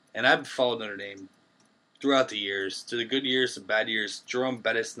 And I've followed Notre Dame throughout the years, to the good years, the bad years. Jerome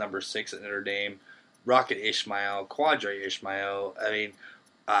Bettis, number 6 at Notre Dame. Rocket Ishmael, Quadre Ishmael. I mean,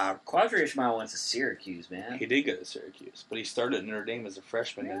 Quadre Ishmael went to Syracuse, man. He did go to Syracuse, but he started at Notre Dame as a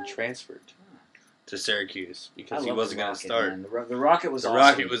freshman and transferred to Syracuse because he wasn't going to start. The Rocket was awesome. The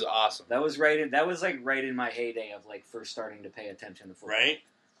Rocket was awesome. That was right in my heyday of first starting to pay attention to football. Right.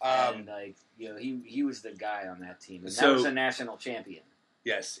 And he was the guy on that team, and that was a national champion.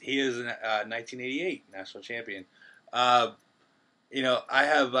 Yes, he is a 1988 national champion. I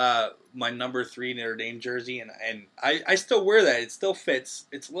have my number 3 Notre Dame jersey, and I still wear that. It still fits.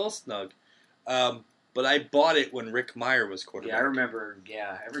 It's a little snug. But I bought it when Rick Mirer was quarterback. Yeah, I remember.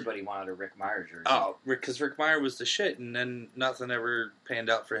 Yeah, everybody wanted a Rick Mirer jersey. Oh, because Rick Mirer was the shit, and then nothing ever panned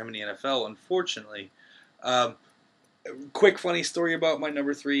out for him in the NFL, unfortunately. Quick funny story about my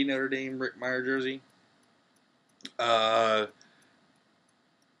number 3 Notre Dame Rick Mirer jersey.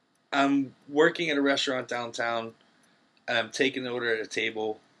 I'm working at a restaurant downtown, and I'm taking an order at a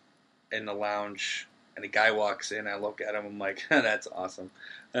table in the lounge, and a guy walks in. I look at him. I'm like, that's awesome.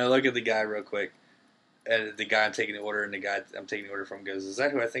 And I look at the guy real quick, and the guy I'm taking the order, and the guy I'm taking the order from goes, is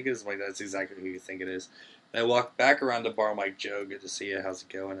that who I think it is? I'm like, that's exactly who you think it is. And I walked back around to bar Mike Joe, good to see you, how's it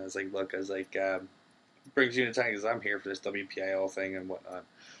going? I was like, look, brings you to town because I'm here for this WPIL thing and whatnot.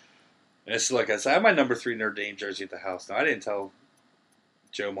 And it's like I said, I have my number 3 Notre Dame jersey at the house. Now, I didn't tell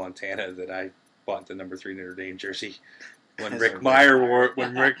Joe Montana that I bought the number 3 Notre Dame jersey when Rick Meyer wore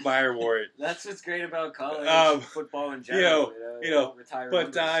it. That's what's great about college football in general.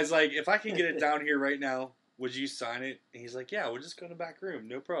 But I was like, if I can get it down here right now, would you sign it? And he's like, yeah, we'll just go in the back room,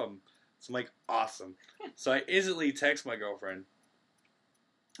 no problem. So I'm like, awesome. So I instantly text my girlfriend.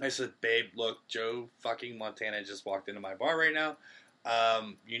 I said, babe, look, Joe fucking Montana just walked into my bar right now.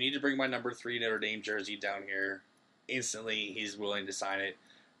 You need to bring my number 3 Notre Dame jersey down here. Instantly, he's willing to sign it.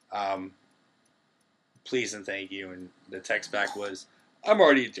 Please and thank you. And the text back was, I'm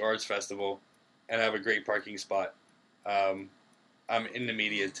already at the Arts Festival, and I have a great parking spot. I'm in the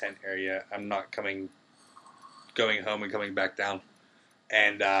media tent area. I'm not going home and coming back down.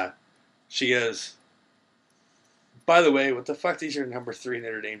 And she goes, by the way, what the fuck does your number 3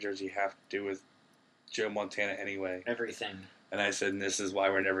 Notre Dame jersey have to do with Joe Montana anyway? Everything. And I said, and this is why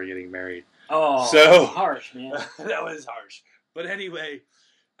we're never getting married. Oh, so harsh, man. That was harsh. But anyway,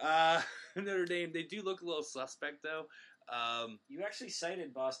 Notre Dame, they do look a little suspect, though. You actually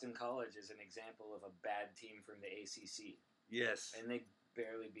cited Boston College as an example of a bad team from the ACC. Yes. And they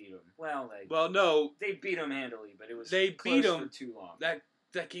barely beat them. No. They beat them handily, but it was close for too long.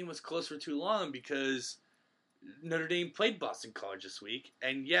 That game was close for too long because Notre Dame played Boston College this week.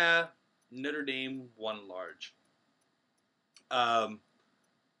 And yeah, Notre Dame won large. But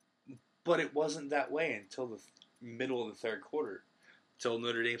it wasn't that way until the middle of the third quarter, until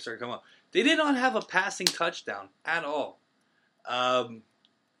Notre Dame started coming up. They did not have a passing touchdown at all.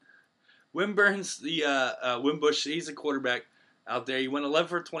 Wimbush, he's a quarterback out there. He went 11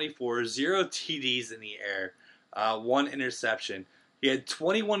 for 24, 0 TDs in the air, 1 interception. He had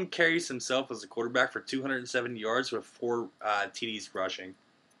 21 carries himself as a quarterback for 207 yards with 4 TDs rushing.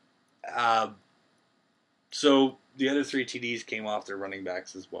 So the other 3 TDs came off their running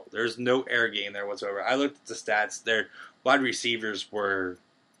backs as well. There's no air game there whatsoever. I looked at the stats. Their wide receivers were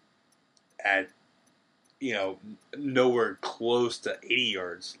at, nowhere close to 80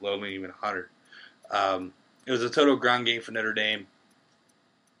 yards, let alone even 100. It was a total ground game for Notre Dame.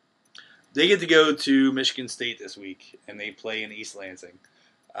 They get to go to Michigan State this week, and they play in East Lansing.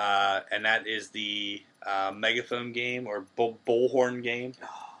 And that is the megaphone game or bullhorn game.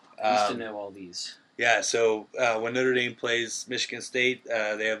 I used to know all these. Yeah, so when Notre Dame plays Michigan State,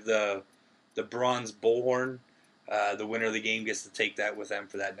 they have the bronze bullhorn. The winner of the game gets to take that with them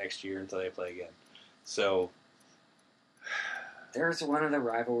for that next year until they play again. So there's one of the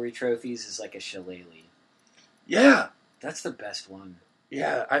rivalry trophies is like a shillelagh. Yeah, that's the best one.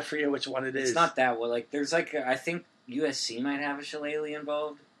 Yeah, I forget which one it is. It's not that one. Like there's I think USC might have a shillelagh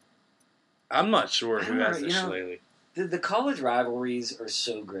involved. I'm not sure who has the shillelagh. The college rivalries are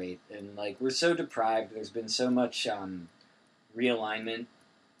so great, and we're so deprived. There's been so much realignment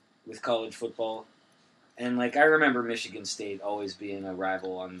with college football, and I remember Michigan State always being a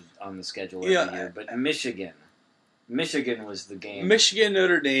rival on the schedule every year. But Michigan was the game. Michigan,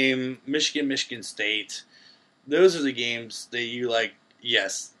 Notre Dame, Michigan State. Those are the games that you like.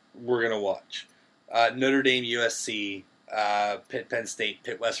 Yes, we're gonna watch. Notre Dame, USC, Pitt, Penn State,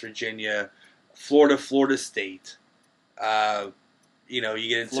 Pitt, West Virginia, Florida State. You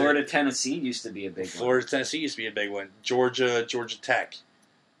get into Florida, Tennessee used to be a big one. Florida, Tennessee used to be a big one. Georgia Tech.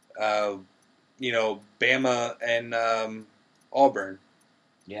 Bama and Auburn.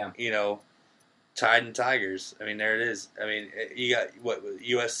 Yeah. Tide and Tigers. I mean, there it is. I mean, you got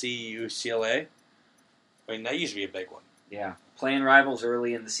USC, UCLA. I mean, that used to be a big one. Yeah. Playing rivals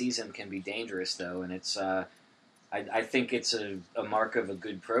early in the season can be dangerous, though, and it's. I think it's a mark of a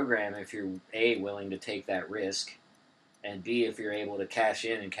good program if you're A, willing to take that risk, and B, if you're able to cash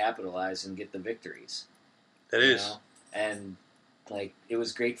in and capitalize and get the victories. That is. And, it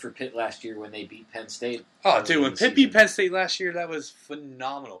was great for Pitt last year when they beat Penn State. Oh, dude, when Pitt beat Penn State last year, that was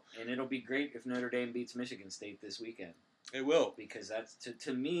phenomenal. And it'll be great if Notre Dame beats Michigan State this weekend. It will. Because that's,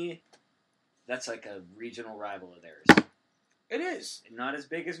 to me, that's like a regional rival of theirs. It is. Not as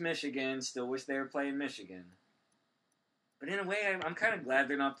big as Michigan. Still wish they were playing Michigan. But in a way, I'm kind of glad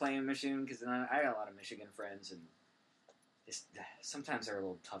they're not playing Michigan because I got a lot of Michigan friends, and sometimes they're a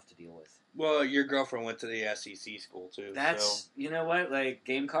little tough to deal with. Well, your girlfriend went to the SEC school, too. You know what?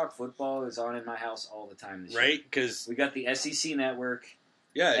 Gamecock football is on in my house all the time this year. Right? Because we got the SEC network.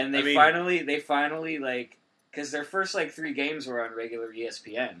 Yeah, and they finally, because their first 3 games were on regular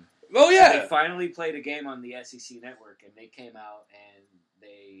ESPN. Oh, yeah. So they finally played a game on the SEC network, and they came out and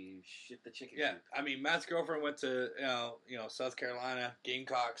they shit the chicken. Yeah, I mean, Matt's girlfriend went to South Carolina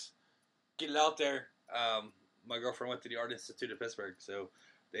Gamecocks. Get it out there. My girlfriend went to the Art Institute of Pittsburgh, so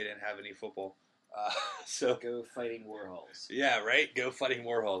they didn't have any football. So go Fighting Warhols. Yeah, right. Go Fighting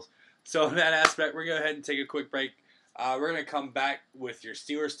Warhols. So in that aspect, we're going to go ahead and take a quick break. We're going to come back with your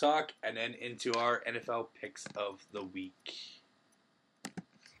Steelers talk and then into our NFL picks of the week.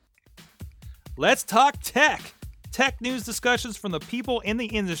 Let's talk tech. Tech news discussions from the people in the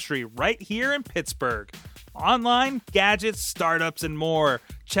industry right here in Pittsburgh. Online, gadgets, startups, and more.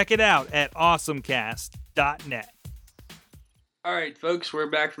 Check it out at awesomecast.net. All right, folks, we're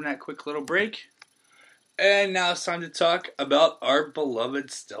back from that quick little break. And now it's time to talk about our beloved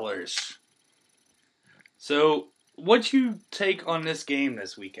Steelers. So, what'd you take on this game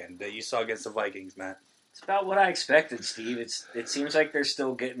this weekend that you saw against the Vikings, Matt? It's about what I expected, Steve. It seems like they're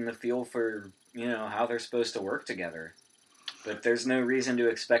still getting the feel for, how they're supposed to work together. But there's no reason to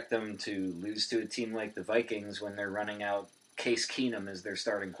expect them to lose to a team like the Vikings when they're running out Case Keenum as their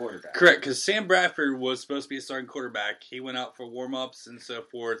starting quarterback. Correct, because Sam Bradford was supposed to be a starting quarterback. He went out for warm-ups and so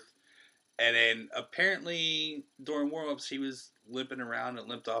forth. And then apparently during warm-ups he was limping around and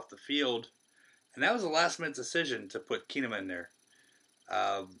limped off the field. And that was a last-minute decision to put Keenum in there.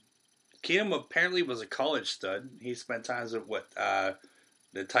 Keenum apparently was a college stud. He spent times with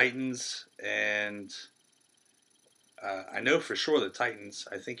the Titans and I know for sure the Titans.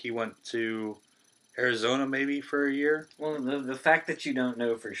 I think he went to Arizona maybe for a year. Well, the fact that you don't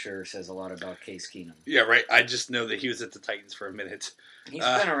know for sure says a lot about Case Keenum. Yeah, right. I just know that he was at the Titans for a minute. He's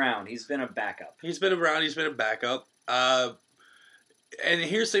been around. He's been a backup. He's been around. He's been a backup. And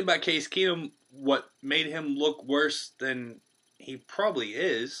here's the thing about Case Keenum. What made him look worse than he probably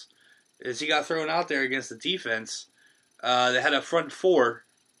is he got thrown out there against the defense. They had a front four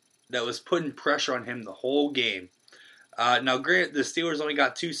that was putting pressure on him the whole game. Now, granted, the Steelers only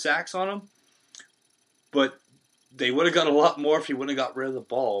got 2 sacks on him, but they would have got a lot more if he wouldn't have got rid of the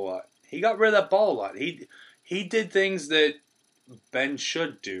ball a lot. He got rid of that ball a lot. He did things that Ben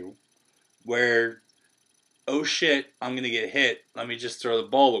should do, where, oh shit, I'm going to get hit, let me just throw the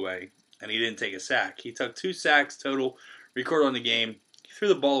ball away. And he didn't take a sack. He took 2 sacks total, recorded on the game. He threw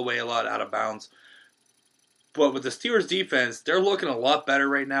the ball away a lot out of bounds. But with the Steelers defense, they're looking a lot better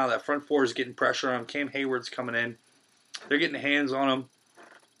right now. That front four is getting pressure on him. Cam Hayward's coming in. They're getting hands on him.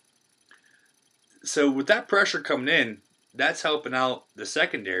 So with that pressure coming in, that's helping out the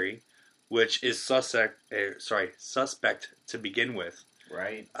secondary, which is suspect to begin with.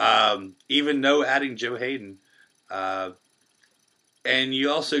 Right. Even though adding Joe Hayden. And you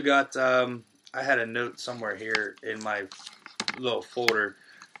also got, I had a note somewhere here in my little folder.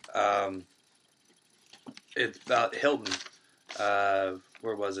 It's about Hilton.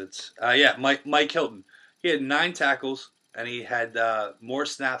 Where was it? Mike Hilton. He had 9 tackles, and he had more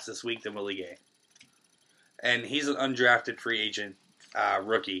snaps this week than Willie Gay. And he's an undrafted free agent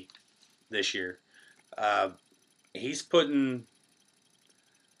rookie this year. He's coming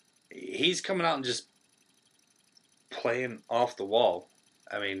out and just playing off the wall.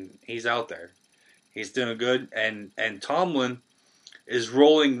 I mean, he's out there. He's doing good. And Tomlin is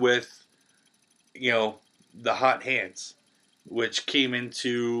rolling with, the hot hands, which came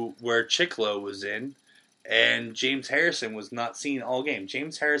into where Chiclo was in, and James Harrison was not seen all game.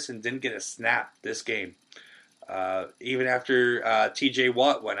 James Harrison didn't get a snap this game. Even after T.J.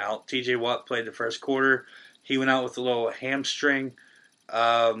 Watt went out, T.J. Watt played the first quarter. He went out with a little hamstring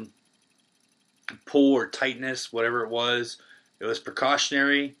pull or tightness, whatever it was. It was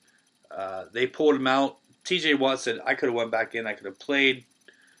precautionary. They pulled him out. T.J. Watt said, I could have went back in. I could have played.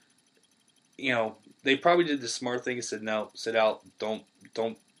 They probably did the smart thing and said, no, sit out. Don't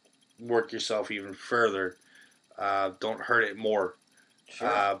work yourself even further. Don't hurt it more.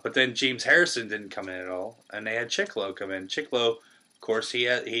 Sure. But then James Harrison didn't come in at all, and they had Chiclo come in. Chiclo, of course,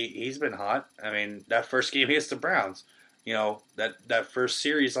 he's been hot. I mean, that first game against the Browns, that first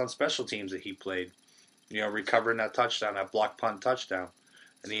series on special teams that he played, recovering that touchdown, that block punt touchdown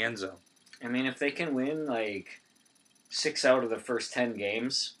in the end zone. I mean, if they can win 6 out of the first 10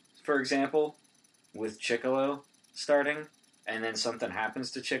 games, for example, with Chicolo starting, and then something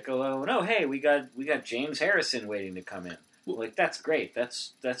happens to Chicolo, and hey, we got James Harrison waiting to come in. That's great.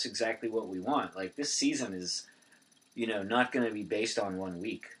 That's exactly what we want. This season is, not going to be based on 1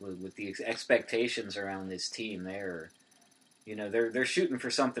 week. With the expectations around this team, they're shooting for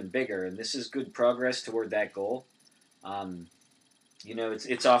something bigger, and this is good progress toward that goal.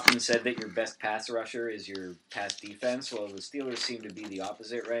 It's often said that your best pass rusher is your pass defense. Well, the Steelers seem to be the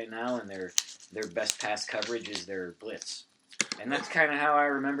opposite right now, and their best pass coverage is their blitz. And that's kind of how I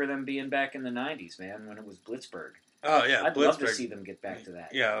remember them being back in the 90s, man, when it was Blitzburg. Oh, yeah, I'd love to see them get back to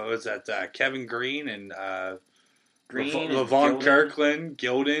that. Yeah, it was that Kevin Green and Green, Levon Kirkland,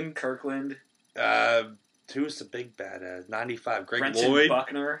 Gilden. Kirkland. Who's the big bad? 95. Greg Brenton Lloyd.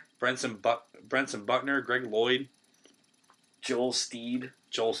 Buckner. Brenton Buckner. Greg Lloyd. Joel Steed.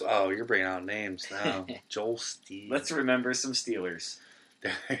 Oh, you're bringing out names now. Joel Steed. Let's remember some Steelers.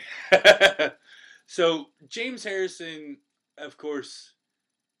 So, James Harrison, of course,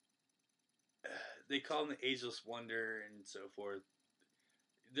 they call him the Ageless Wonder and so forth.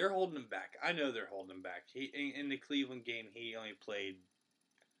 They're holding him back. I know they're holding him back. In the Cleveland game, he only played,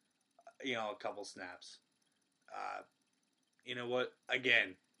 a couple snaps. You know what?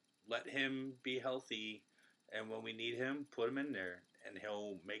 Again, let him be healthy, and when we need him, put him in there, and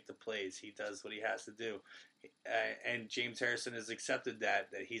he'll make the plays. He does what he has to do. And James Harrison has accepted that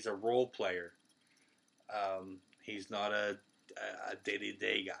he's a role player. He's not a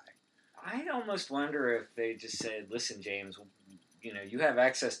day-to-day guy. I almost wonder if they just said, listen, James, you have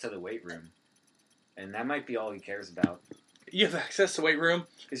access to the weight room, and that might be all he cares about. You have access to weight room?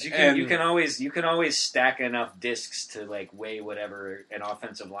 Because you can always stack enough discs to weigh whatever an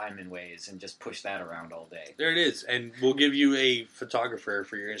offensive lineman weighs and just push that around all day. There it is, and we'll give you a photographer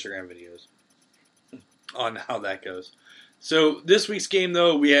for your Instagram videos on how that goes. So this week's game,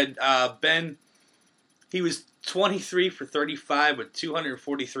 though, we had Ben. He was 23 for 35 with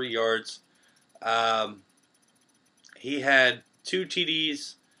 243 yards. He had 2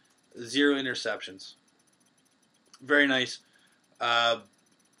 TDs, 0 interceptions. Very nice. The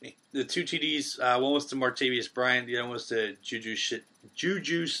 2 TDs, one was to Martavius Bryant, the other one was to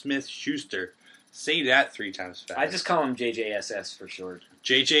Juju Smith-Schuster. Say that 3 times fast. I just call him JJSS for short.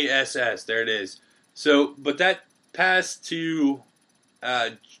 JJSS, there it is. So, but that pass to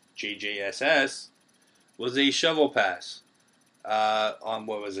JJSS was a shovel pass on,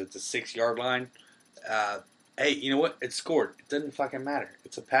 the 6-yard line. Hey, you know what? It scored. It doesn't fucking matter.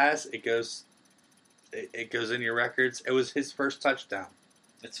 It's a pass. It goes in your records. It was his first touchdown.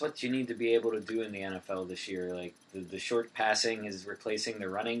 That's what you need to be able to do in the NFL this year. The short passing is replacing the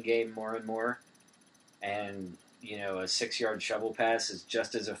running game more and more. And, a 6-yard shovel pass is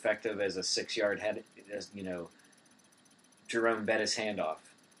just as effective as a 6-yard Jerome Bettis handoff.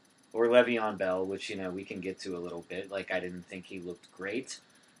 Or Le'Veon Bell, which, we can get to a little bit. I didn't think he looked great.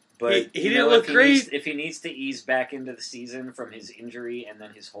 But he didn't look great. If he needs to ease back into the season from his injury and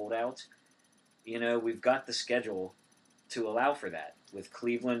then his holdout, we've got the schedule to allow for that with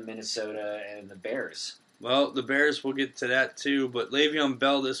Cleveland, Minnesota, and the Bears. Well, the Bears, we'll get to that too. But Le'Veon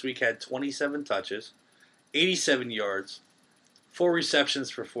Bell this week had 27 touches, 87 yards, 4 receptions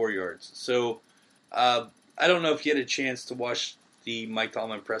for 4 yards. So I don't know if you had a chance to watch the Mike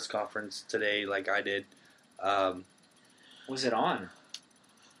Tomlin press conference today like I did. Was it on?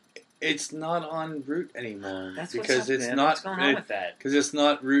 It's not on Root anymore. That's because what's going on with that? Because it's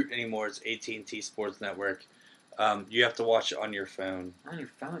not Root anymore. It's AT&T Sports Network. You have to watch it on your phone. On your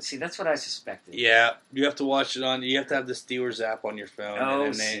phone? See, that's what I suspected. Yeah, you have to watch it on. You have to have the Steelers app on your phone,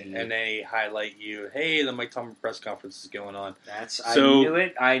 and they highlight you. Hey, the Mike Tomlin press conference is going on.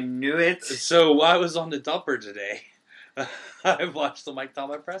 I knew it. So while I was on the dumper today, I watched the Mike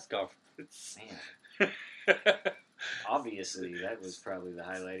Tomlin press conference. Man. Obviously, that was probably the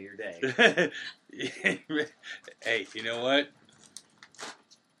highlight of your day. Hey, you know what?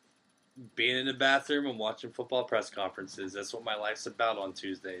 Being in the bathroom and watching football press conferences, that's what my life's about on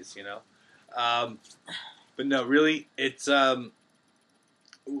Tuesdays, But no, really, it's...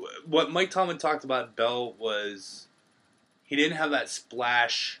 what Mike Tomlin talked about Bell was he didn't have that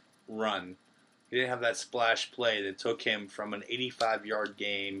splash run. He didn't have that splash play that took him from an 85-yard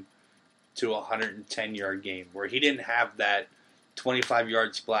game to a 110-yard game, where he didn't have that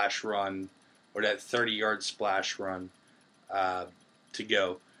 25-yard splash run or that 30-yard splash run to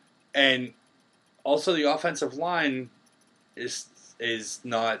go. And also the offensive line is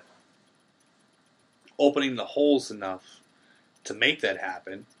not opening the holes enough to make that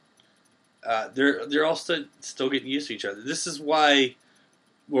happen. They're all still getting used to each other. This is why,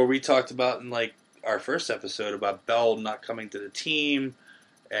 where we talked about in our first episode about Bell not coming to the team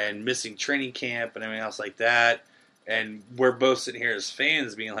and missing training camp and everything else like that. And we're both sitting here as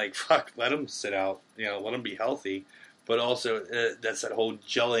fans being like, fuck, let him sit out, let him be healthy. But also, that's that whole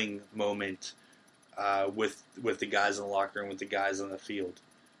gelling moment with the guys in the locker room, with the guys on the field.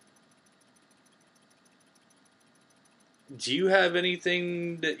 Do you have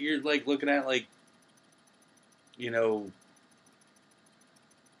anything that you're looking at,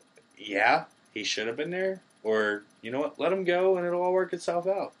 yeah, he should have been there? Or, you know what, let him go and it'll all work itself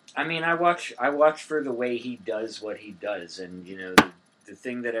out? I mean, I watch for the way he does what he does. And, the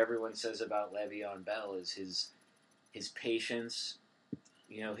thing that everyone says about Le'Veon Bell is his patience,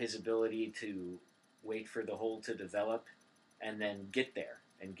 his ability to wait for the hole to develop and then get there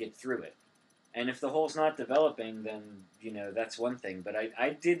and get through it. And if the hole's not developing, then, that's one thing. But I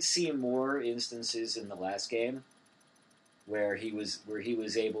did see more instances in the last game where he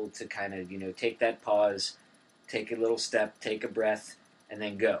was able to kind of, take that pause, take a little step, take a breath, and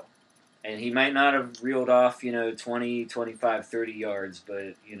then go. And he might not have reeled off, 20, 25, 30 yards,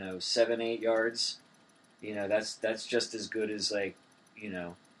 but, 7, 8 yards, that's just as good as,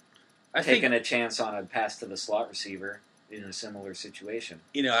 taking a chance on a pass to the slot receiver in a similar situation.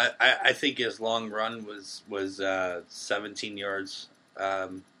 I think his long run was 17 yards.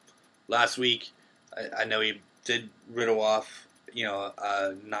 Last week, I know he did riddle off,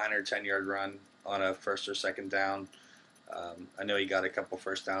 a 9 or 10 yard run on a first or second down. I know he got a couple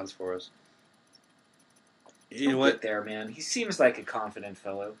first downs for us. He'll get there, man. He seems like a confident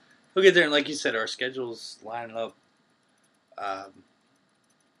fellow. He'll get there, and like you said, our schedule's lining up.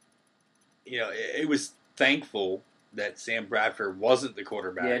 It was thankful that Sam Bradford wasn't the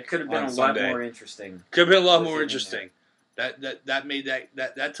quarterback. Yeah, it could have been a Sunday. lot more interesting. Could have been a lot more interesting. That made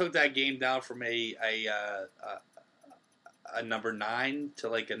that took that game down from a number 9 to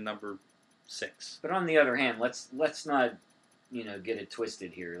like a number 6. But on the other hand, let's not get it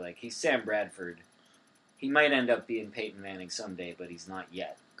twisted here. Like, he's Sam Bradford. He might end up being Peyton Manning someday, but he's not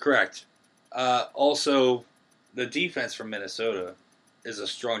yet. Correct. Also, the defense from Minnesota is a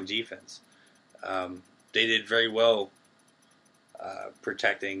strong defense. They did very well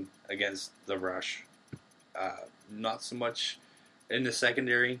protecting against the rush. Not so much in the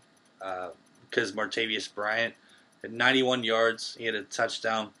secondary because Martavius Bryant had 91 yards. He had a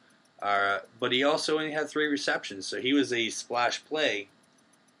touchdown. But he also only had 3 receptions, so he was a splash play.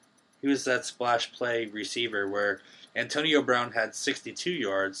 He was that splash play receiver where Antonio Brown had 62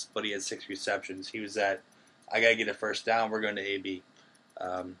 yards, but he had 6 receptions. He was that, I got to get a first down, we're going to AB.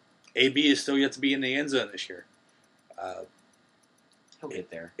 AB is still yet to be in the end zone this year. He'll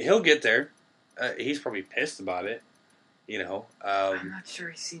get there. He'll get there. He's probably pissed about it, I'm not sure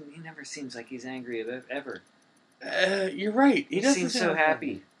he never seems like he's angry ever. You're right. He seems so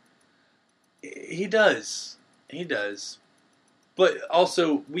happy. He does. But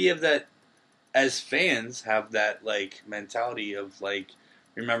also, we have that, as fans, have that, mentality of,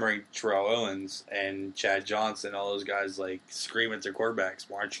 remembering Terrell Owens and Chad Johnson, all those guys, screaming at their quarterbacks,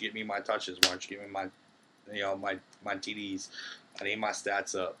 why aren't you giving me my touches? Why aren't you giving me my TDs? I need my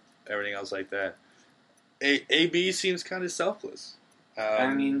stats up. Everything else like that. AB seems kind of selfless.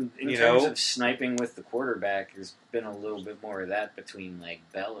 In terms of sniping with the quarterback, there's been a little bit more of that between,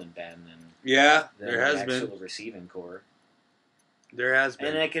 Bell and Ben than there has the actual been receiving core. There has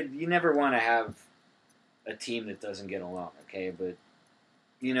been. And you never want to have a team that doesn't get along, okay? But,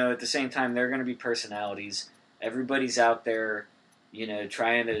 at the same time, there are going to be personalities. Everybody's out there,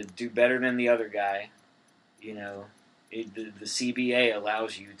 trying to do better than the other guy. The CBA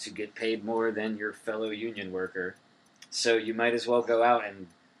allows you to get paid more than your fellow union worker. So you might as well go out and,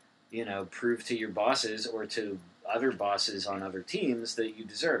 prove to your bosses or to other bosses on other teams that you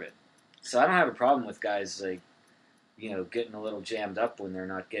deserve it. So I don't have a problem with guys, getting a little jammed up when they're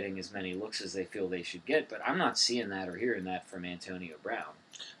not getting as many looks as they feel they should get. But I'm not seeing that or hearing that from Antonio Brown.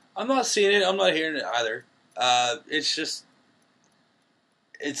 I'm not seeing it. I'm not hearing it either. It's just,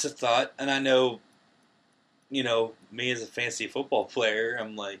 it's a thought. And I know, me as a fantasy football player,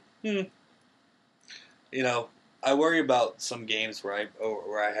 I'm like, I worry about some games where I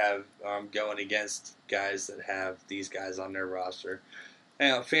have going against guys that have these guys on their roster.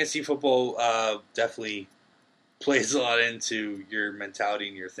 Fantasy football definitely plays a lot into your mentality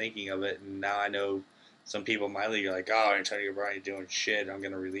and your thinking of it. And now I know some people in my league are like, "Oh, Antonio Brown, you're doing shit. I'm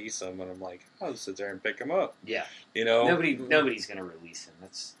going to release him," and I'm like, "I'll sit there and pick him up." Yeah, nobody's going to release him.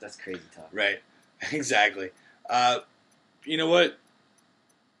 That's crazy talk. Right, exactly. You know what?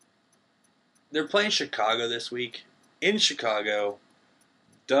 They're playing Chicago this week. In Chicago,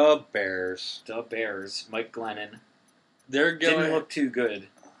 the Bears. Mike Glennon. Didn't look too good.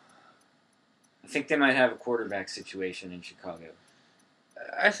 I think they might have a quarterback situation in Chicago.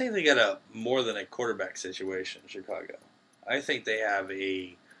 I think they got more than a quarterback situation in Chicago. I think they have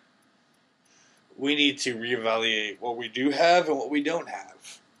we need to reevaluate what we do have and what we don't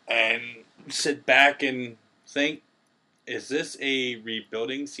have. And sit back and think, is this a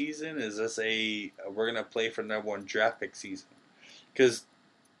rebuilding season? Is this we're going to play for the #1 draft pick season? Because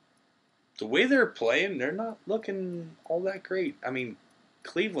the way they're playing, they're not looking all that great. I mean,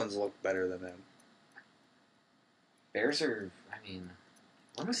 Cleveland's looked better than them. Bears are,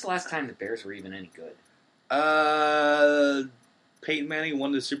 when was the last time the Bears were even any good? Peyton Manning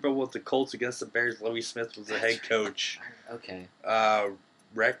won the Super Bowl with the Colts against the Bears. Lovie Smith was the head coach. Okay.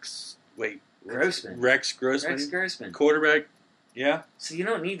 Rex Grossman. Rex Grossman. Quarterback. Yeah. So you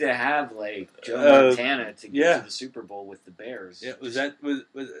don't need to have like Joe Montana to get to the Super Bowl with the Bears. Yeah, was I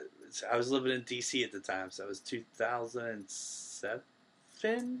was living in DC at the time, so it was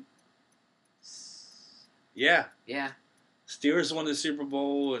 2007. Yeah. Yeah. Steelers won the Super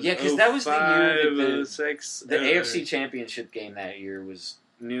Bowl. Yeah, because that was the year that the AFC Championship game that year was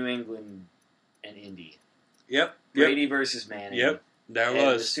New England and Indy. Yep. Brady versus Manning. Yep. That and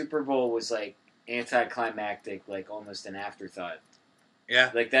was. The Super Bowl was like anticlimactic, like almost an afterthought.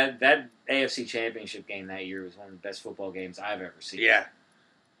 Yeah. Like that AFC Championship game that year was one of the best football games I've ever seen. Yeah.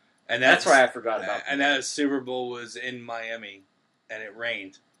 And that's why I forgot about and that Super Bowl was in Miami, and it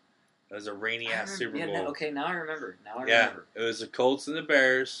rained. It was a rainy-ass Super Bowl. Now I remember. It was the Colts and the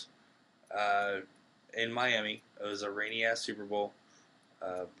Bears in Miami. It was a rainy-ass Super Bowl.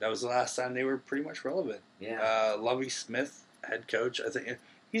 That was the last time they were pretty much relevant. Yeah. Lovie Smith, head coach. I think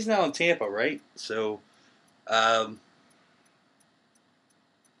he's now in Tampa, right? So, you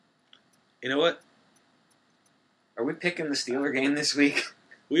know what? Are we picking the Steeler game this week?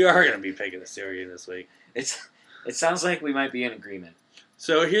 We are going to be picking the Steeler game this week. It sounds like we might be in agreement.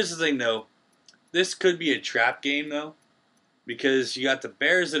 So here's the thing, though. This could be a trap game, though, because you got the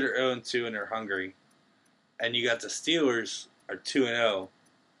Bears that are 0-2 and they're hungry, and you got the Steelers are 2-0.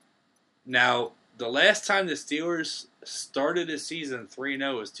 Now, the last time the Steelers started a season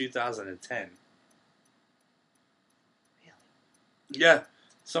 3-0 was 2010. Really? Yeah,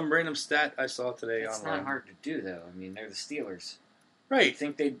 some random stat I saw today online. It's not hard to do, though. I mean, they're the Steelers. Right. I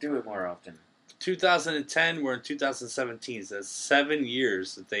think they'd do it more often. 2010, we're in 2017. So that's 7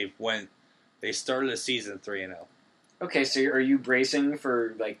 years that they started a season 3-0. Okay, so are you bracing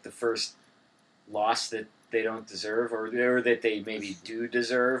for like the first loss that they don't deserve, or that they maybe do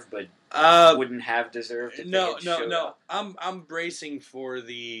deserve, but wouldn't have deserved? If No. Up? I'm bracing for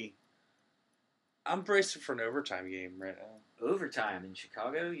an overtime game right now. Overtime in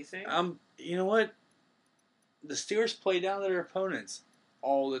Chicago, you think? You know what? The Steelers play down to their opponents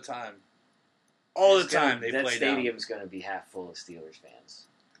all the time. They play down. That stadium's going to be half full of Steelers fans.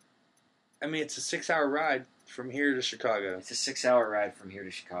 I mean, it's a 6-hour ride from here to Chicago. It's a 6-hour ride from here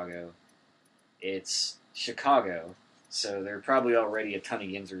to Chicago. It's Chicago, so there are probably already a ton of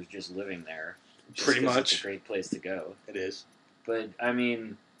Yinzers just living there. Pretty much. It's a great place to go. It is. But, I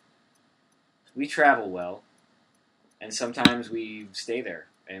mean, we travel well, and sometimes we stay there,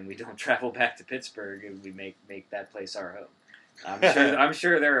 and we don't travel back to Pittsburgh, and we make that place our home. I'm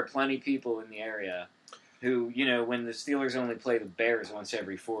sure there are plenty of people in the area who, when the Steelers only play the Bears once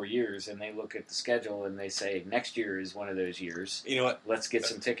every 4 years, and they look at the schedule and they say, next year is one of those years. You know what? Let's get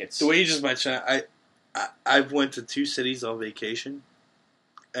some tickets. The way you just mentioned it, I've went to 2 cities on vacation,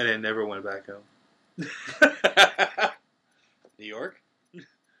 and I never went back home. New York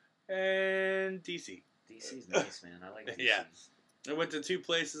and DC. DC's nice, man. I like DC. Yeah. I went to 2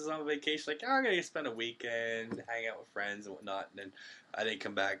 places on vacation. Like, I'm going to spend a weekend, hang out with friends and whatnot. And then I didn't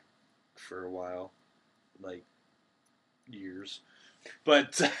come back for a while. Like, years.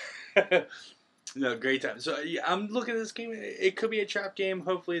 But, no, great time. So, yeah, I'm looking at this game. It could be a trap game.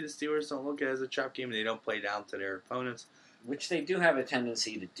 Hopefully the Steelers don't look at it as a trap game and they don't play down to their opponents. Which they do have a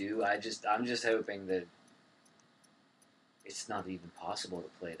tendency to do. I'm just hoping that it's not even possible to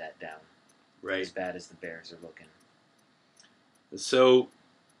play that down. Right. As bad as the Bears are looking. So,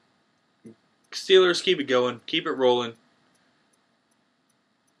 Steelers, keep it going. Keep it rolling.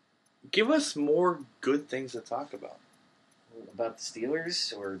 Give us more good things to talk about. About the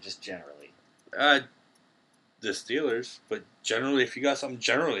Steelers, or just generally? The Steelers, but generally, if you got something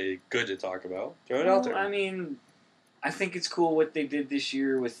generally good to talk about, throw it out there. I mean, I think it's cool what they did this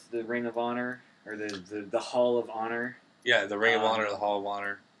year with the Ring of Honor, or the Hall of Honor. Yeah, the Ring of Honor, the Hall of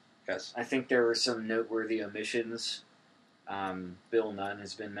Honor. Yes. I think there were some noteworthy omissions. Bill Nunn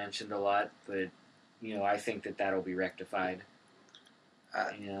has been mentioned a lot, but I think that'll be rectified.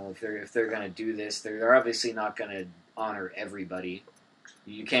 If they're going to do this, they're obviously not going to honor everybody.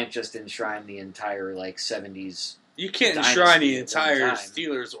 You can't just enshrine the entire 70s. You can't enshrine the entire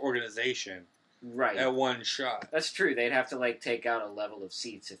Steelers organization, right, at one shot. That's true. They'd have to take out a level of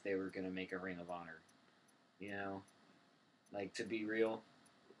seats if they were going to make a Ring of Honor. To be real,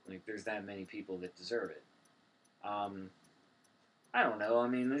 there's that many people that deserve it. I don't know. I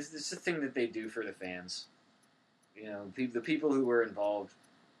mean, this is a thing that they do for the fans. The people who were involved,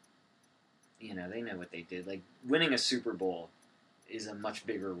 they know what they did. Winning a Super Bowl is a much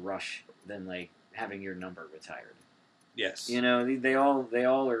bigger rush than, having your number retired. Yes. They all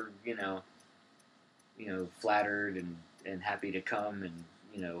are, flattered and happy to come and,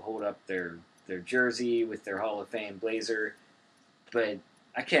 hold up their jersey with their Hall of Fame blazer. But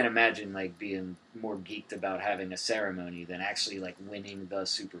I can't imagine like being more geeked about having a ceremony than actually like winning the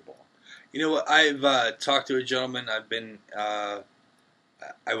Super Bowl. You know what? I've talked to a gentleman. I've been. I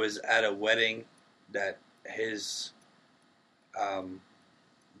was at a wedding that his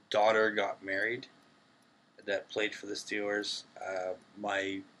daughter got married. That played for the Steelers.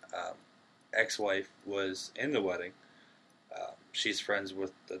 My ex-wife was in the wedding. She's friends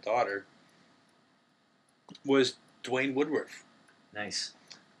with the daughter. Was Dwayne Woodworth. Nice.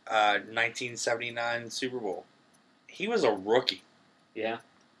 1979 Super Bowl. He was a rookie. Yeah.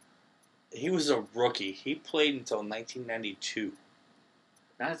 He was a rookie. He played until 1992.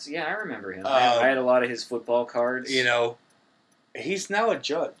 I remember him. I had a lot of his football cards. You know, he's now a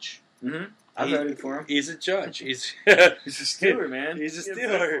judge. Mm-hmm. I voted for him. He's a judge. He's a Steeler, man. He's a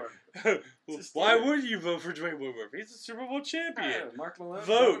Steeler. Why would you vote for Dwayne Woodworth? He's a Super Bowl champion. Mark Malone.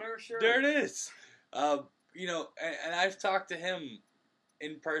 Vote. Governor, sure. There it is. You know, and I've talked to him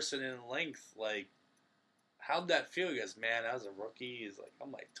in person in length. Like, how'd that feel? He goes, man, I was a rookie. He's like,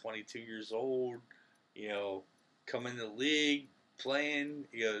 I'm like 22 years old. You know, come in the league, playing.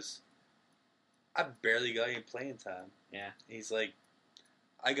 He goes, I barely got any playing time. Yeah. He's like,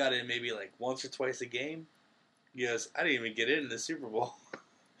 I got in maybe like once or twice a game. He goes, I didn't even get in the Super Bowl.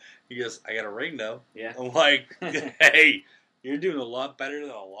 He goes, I got a ring though. Yeah. I'm like, hey, you're doing a lot better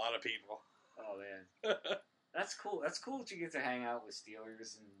than a lot of people. Oh man, that's cool. That's cool that you get to hang out with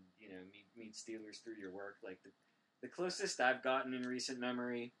Steelers and meet Steelers through your work. Like the closest I've gotten in recent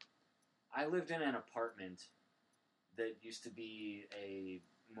memory, I lived in an apartment that used to be a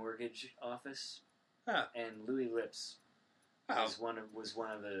mortgage office, and Louis Lips was one of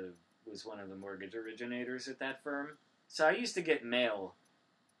the mortgage originators at that firm. So I used to get mail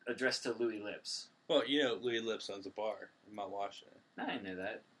addressed to Louis Lips. Well, you know, Louis Lips owns a bar in Mount Washington. I didn't know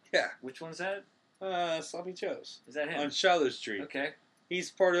that. Yeah. Which one's that? Sloppy Joe's. Is that him? On Shiloh Street. Okay. He's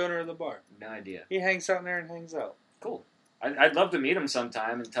part owner of the bar. No idea. He hangs out in there and hangs out. Cool. I'd love to meet him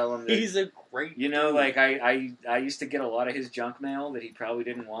sometime and tell him that he's a great dude. Like I used to get a lot of his junk mail that he probably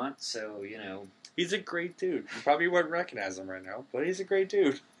didn't want, so, He's a great dude. You probably wouldn't recognize him right now, but he's a great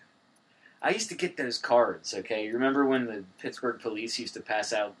dude. I used to get those cards, okay? You remember when the Pittsburgh police used to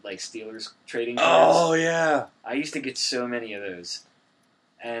pass out, like, Steelers trading cards? Oh, yeah. I used to get so many of those.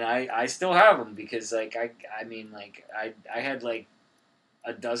 And I still have them because, like, I had, like,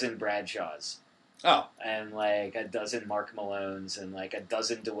 a dozen Bradshaws. Oh. And, like, a dozen Mark Malones and, like, a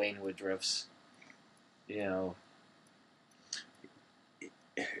dozen Dwayne Woodruffs.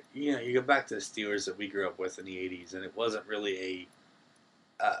 You go back to the Steelers that we grew up with in the 80s, and it wasn't really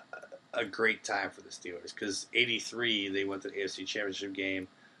a great time for the Steelers because 83 they went to the AFC Championship game,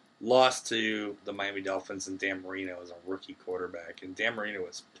 lost to the Miami Dolphins, and Dan Marino was a rookie quarterback, and Dan Marino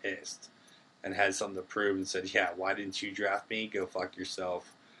was pissed and had something to prove and said, yeah, why didn't you draft me? Go fuck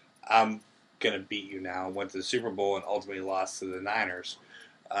yourself. I'm going to beat you now. Went to the Super Bowl and ultimately lost to the Niners.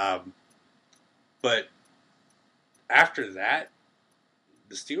 But after that,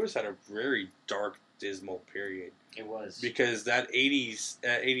 the Steelers had a very dark, dismal period. It was. Because that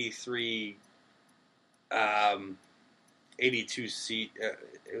 83, 82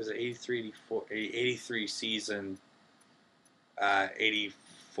 it was an 83 season,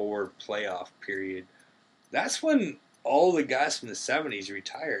 84 playoff period. That's when all the guys from the 70s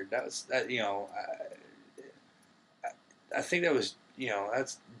retired. I think that was,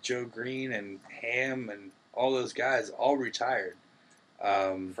 that's Joe Green and Ham and all those guys all retired.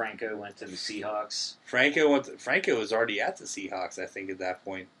 Franco went to the Seahawks. Franco was already at the Seahawks, I think, at that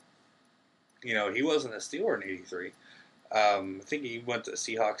point. He wasn't a Steeler in 83. I think he went to the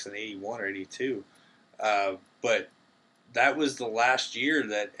Seahawks in 81 or 82. But that was the last year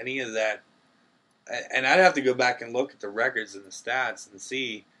that any of that... And I'd have to go back and look at the records and the stats and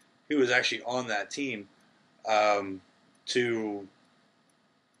see who was actually on that team to,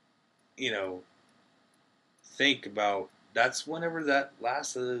 think about... That's whenever that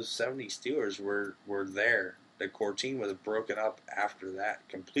last of those 70 Steelers were there. The core team was broken up after that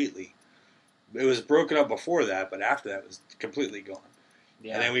completely. It was broken up before that, but after that it was completely gone.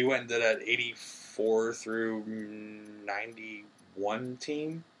 Yeah. And then we went into that 84 through 91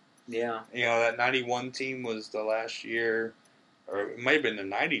 team. Yeah. That 91 team was the last year, or it might have been the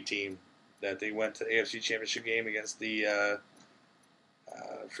 90 team that they went to the AFC Championship game against the, I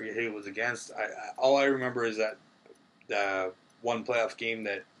forget who it was against. All I remember is that one playoff game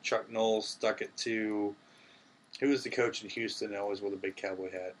that Chuck Noll stuck it to. Who was the coach in Houston that always wore the big cowboy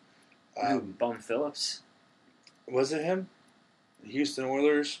hat? Bum Phillips. Was it him? The Houston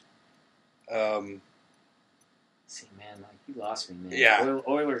Oilers. See, man, you lost me, man. Yeah,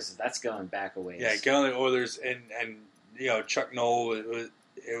 Oilers. That's going back a ways. Yeah, going to the Oilers, and Chuck Noll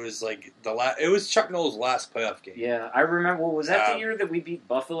It was like it was Chuck Noll's last playoff game. Yeah, I remember. Well, was that the year that we beat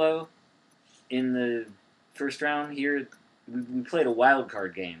Buffalo in the first round here? We played a wild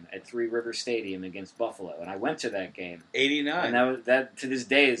card game at Three River Stadium against Buffalo, and I went to that game. 89. And that to this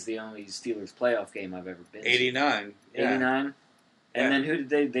day is the only Steelers playoff game I've ever been to. 89. 89? Yeah. And then who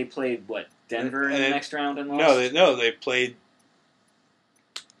did they played, what, Denver in the next round and lost? They played...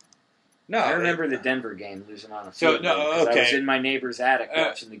 No, I remember the Denver game, losing on a field goal. Okay. I was in my neighbor's attic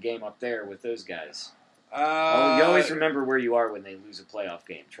watching the game up there with those guys. You always remember where you are when they lose a playoff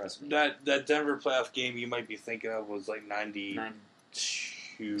game, trust me. That Denver playoff game you might be thinking of was like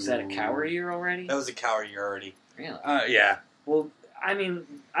 92. Was that a Cowher year already? That was a Cowher year already. Really? Yeah. Well, I mean,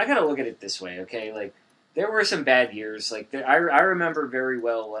 I gotta look at it this way, okay? Like, there were some bad years. Like, I remember very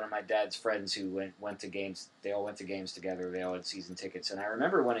well one of my dad's friends who went to games. They all went to games together. They all had season tickets. And I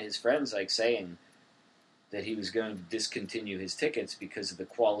remember one of his friends, like, saying that he was going to discontinue his tickets because of the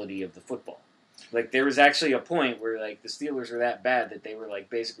quality of the football. Like, there was actually a point where, like, the Steelers were that bad that they were, like,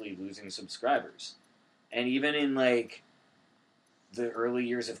 basically losing subscribers. And even in, like, the early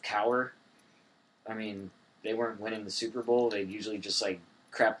years of Cowher, I mean, they weren't winning the Super Bowl. They'd usually just, like,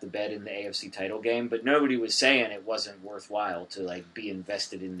 crap the bed in the AFC title game, but nobody was saying it wasn't worthwhile to, like, be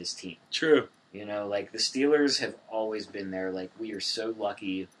invested in this team. True. You know, like, the Steelers have always been there. Like, we are so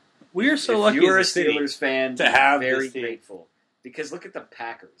lucky. We are so lucky if you're a as a city Steelers fan, to have very this team. grateful. Because look at the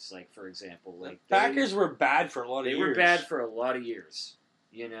Packers, like, for example. Like, the Packers were bad for a lot of years. They were bad for a lot of years,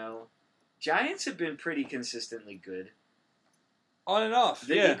 you know. Giants have been pretty consistently good. On and off.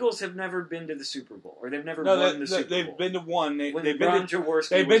 The Eagles have never been to the Super Bowl, or they've never won the Super Bowl. They've been to one. They've Ron been Jaworski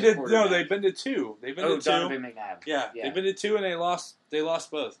they've was been a to quarterback. they've been to two. They've been to two. Donovan McNabb. Yeah, they've been to two, and they lost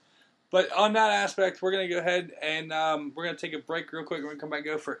both. But on that aspect, we're gonna go ahead and we're gonna take a break real quick. We're gonna come back and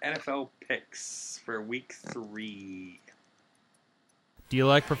go for NFL picks for Week 3. Do you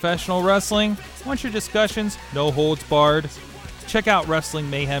like professional wrestling? Want your discussions no holds barred? Check out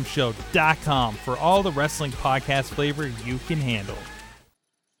WrestlingMayhemShow.com for all the wrestling podcast flavor you can handle.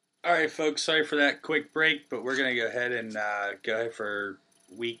 All right, folks. Sorry for that quick break, but we're gonna go ahead and go for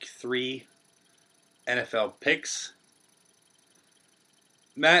Week 3 NFL picks.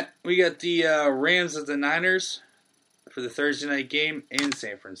 Matt, we got the Rams at the Niners for the Thursday night game in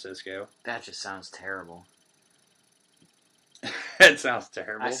San Francisco. That just sounds terrible. That sounds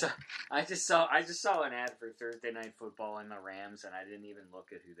terrible. I just saw an ad for Thursday Night Football and the Rams, and I didn't even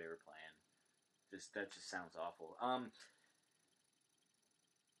look at who they were playing. That just sounds awful.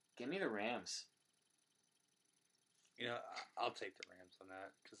 Give me the Rams. You know, I'll take the Rams on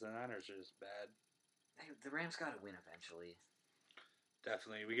that because the Niners are just bad. The Rams got to win eventually.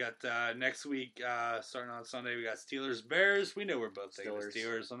 Definitely. We got next week, starting on Sunday, we got Steelers-Bears. We know we're both taking the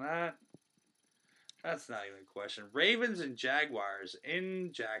Steelers on that. That's not even a question. Ravens and Jaguars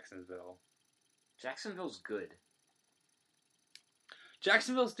in Jacksonville. Jacksonville's good.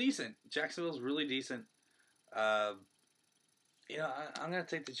 Jacksonville's decent. Jacksonville's really decent. You know, I'm going to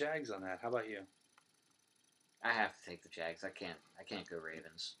take the Jags on that. How about you? I have to take the Jags. I can't go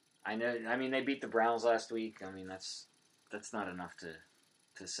Ravens. I know. I mean, they beat the Browns last week. I mean, that's not enough to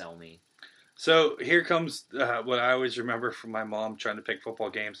sell me. So here comes what I always remember from my mom trying to pick football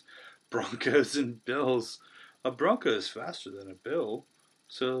games. Broncos and Bills. A Bronco is faster than a Bill,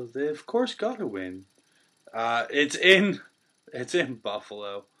 so they of course got to win. It's in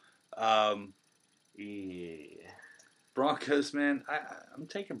Buffalo. Yeah. Broncos, man. I'm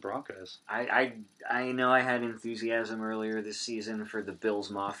taking Broncos. I know I had enthusiasm earlier this season for the Bills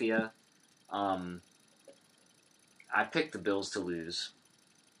Mafia. I picked the Bills to lose.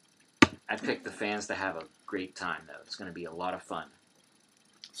 I picked the fans to have a great time, though. It's going to be a lot of fun.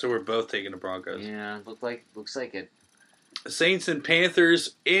 So we're both taking the Broncos. Yeah, looks like it. Saints and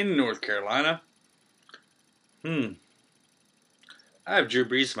Panthers in North Carolina. I have Drew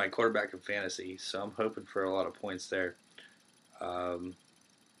Brees as my quarterback in fantasy, so I'm hoping for a lot of points there. For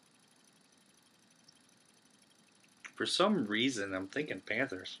some reason, I'm thinking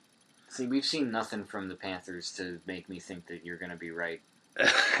Panthers. See, we've seen nothing from the Panthers to make me think that you're going to be right.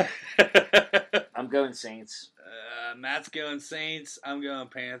 I'm going Saints. Matt's going Saints. I'm going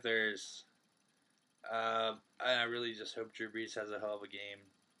Panthers. I really just hope Drew Brees has a hell of a game.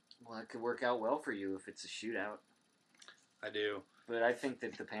 Well, it could work out well for you if it's a shootout. I do. But I think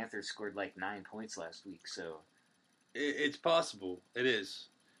that the Panthers scored like 9 points last week, so... It's possible. It is.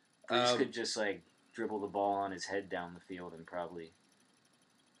 Brees could just, like, dribble the ball on his head down the field and probably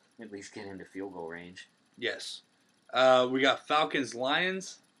at least get into field goal range. Yes. We got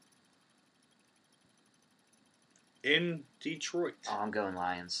Falcons-Lions in Detroit. Oh, I'm going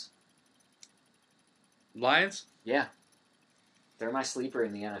Lions. Lions? Yeah. They're my sleeper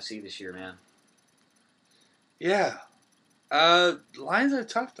in the NFC this year, man. Yeah. Lions are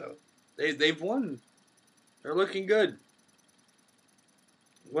tough, though. They've won. They're looking good.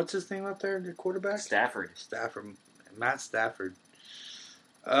 What's his name up there, the quarterback? Stafford. Matt Stafford.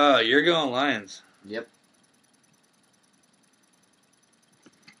 You're going Lions. Yep.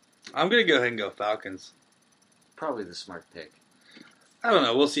 I'm going to go ahead and go Falcons. Probably the smart pick. I don't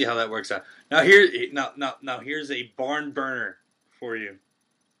know. We'll see how that works out. Now here's a barn burner for you.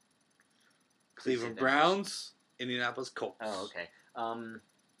 Cleveland Browns, Indianapolis Colts. Oh, okay.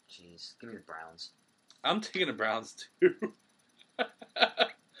 Jeez, give me the Browns. I'm taking the Browns too.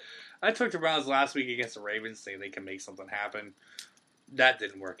 I took the Browns last week against the Ravens, saying they can make something happen. That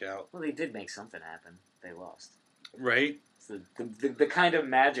didn't work out. Well, they did make something happen. They lost. Right? It's the kind of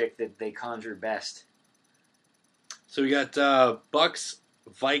magic that they conjure best. So we got Bucks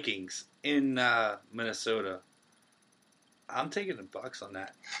Vikings in Minnesota. I'm taking the Bucks on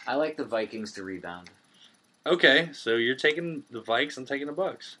that. I like the Vikings to rebound. Okay, so you're taking the Vikes, I'm taking the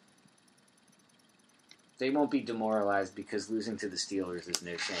Bucks. They won't be demoralized because losing to the Steelers is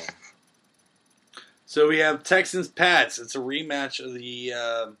no shame. So we have Texans-Pats. It's a rematch of the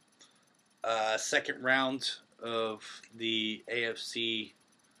second round of the AFC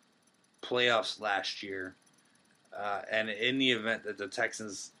playoffs last year. And in the event that the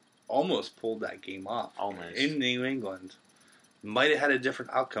Texans almost pulled that game off in New England, might have had a different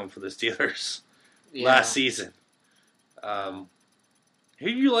outcome for the Steelers last season. Who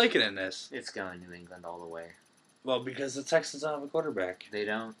do you liking in this? It's going New England all the way. Well, because the Texans don't have a quarterback. They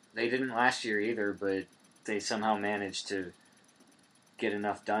don't. They didn't last year either, but they somehow managed to get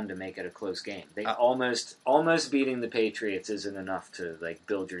enough done to make it a close game. They almost beating the Patriots isn't enough to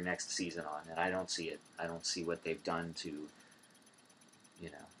build your next season on, and I don't see it. I don't see what they've done to,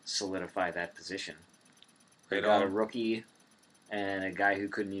 solidify that position. They got a rookie and a guy who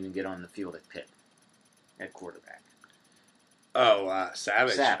couldn't even get on the field at Pitt at quarterback. Oh,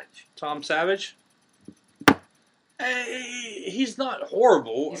 Savage. Tom Savage? He's not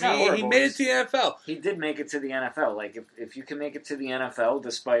horrible. He made it to the NFL. He did make it to the NFL. If you can make it to the NFL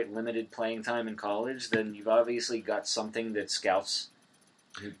despite limited playing time in college, then you've obviously got something that scouts.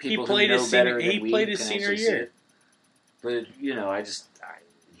 People who know better than we played his senior year. But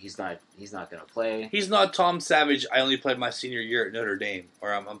he's not going to play. He's not Tom Savage. I only played my senior year at Notre Dame,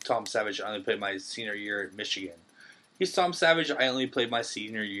 or I'm Tom Savage. I only played my senior year at Michigan. He's Tom Savage. I only played my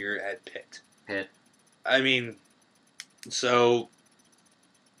senior year at Pitt. I mean, so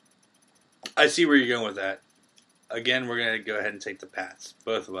I see where you're going with that. Again, we're going to go ahead and take the Pats,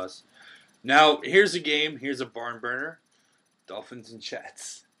 both of us. Now, here's a game. Here's a barn burner. Dolphins and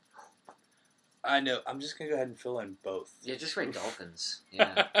Jets. I know. I'm just going to go ahead and fill in both. Yeah, just write Dolphins.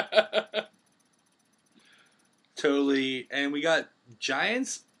 Yeah. Totally. And we got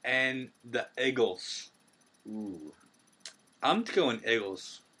Giants and the Eagles. Ooh. I'm going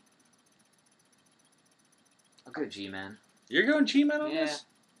Eagles. I'll go G-Man. You're going G-Man on this?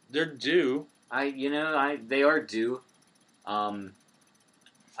 They're due. They are due. I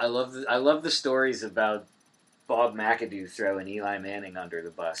love the stories about Bob McAdoo throwing Eli Manning under the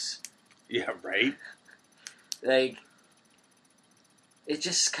bus. Yeah, right? It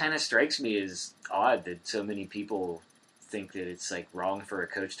just kind of strikes me as odd that so many people think that it's wrong for a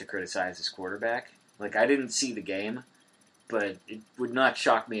coach to criticize his quarterback. I didn't see the game, but it would not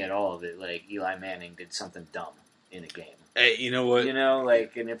shock me at all that Eli Manning did something dumb in a game. Hey, you know what?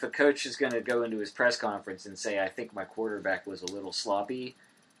 And if a coach is going to go into his press conference and say, I think my quarterback was a little sloppy,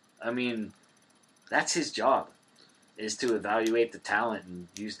 I mean, that's his job, is to evaluate the talent and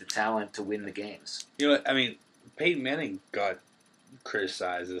use the talent to win the games. You know what? I mean, Peyton Manning got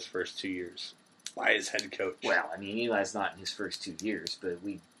criticized his first 2 years by his head coach. Well, I mean, Eli's not in his first 2 years, but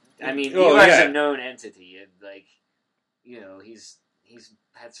Eli's a known entity. And, he's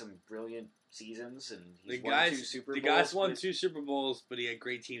had some brilliant seasons, and he's won 2 Super Bowls. The guys won 2 Super Bowls, but he had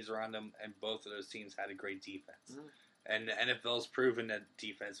great teams around him, and both of those teams had a great defense. Mm-hmm. And the NFL's proven that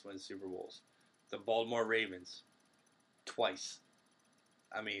defense wins Super Bowls. The Baltimore Ravens, twice.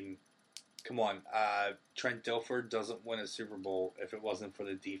 I mean, come on. Trent Dilfer doesn't win a Super Bowl if it wasn't for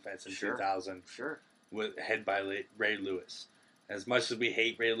the defense in 2000. Sure. Head by Ray Lewis. As much as we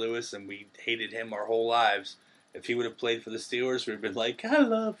hate Ray Lewis and we hated him our whole lives, if he would have played for the Steelers, we'd have been like, I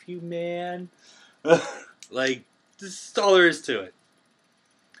love you, man. This is all there is to it.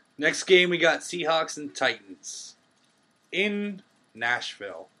 Next game, we got Seahawks and Titans in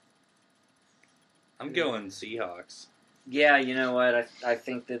Nashville. I'm going Seahawks. Yeah, you know what? I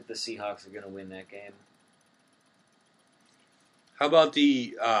think that the Seahawks are going to win that game. How about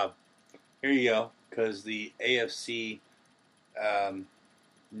the... here you go. Because the AFC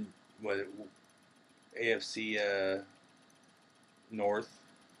what AFC North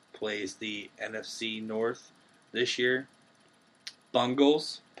plays the NFC North this year.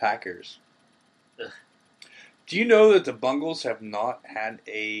 Bungles, Packers. Ugh. Do you know that the Bungles have not had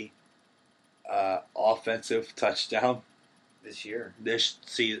a offensive touchdown this year? This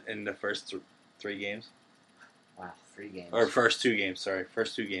season in the first 3 games? Wow, 3 games. Or first 2 games, sorry.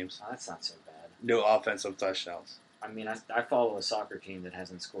 First 2 games. Oh, that's not so bad. No offensive touchdowns. I mean, I follow a soccer team that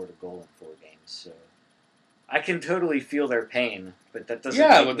hasn't scored a goal in 4 games, so I can totally feel their pain, but that doesn't.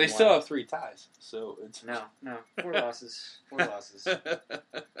 Yeah, but they still have 3 ties, so it's no 4 losses. 4 losses.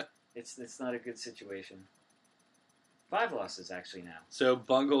 It's not a good situation. 5 losses actually now. So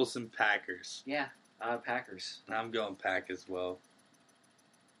Bungles and Packers. Yeah, Packers. I'm going Pack as well.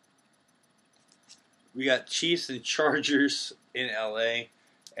 We got Chiefs and Chargers in LA.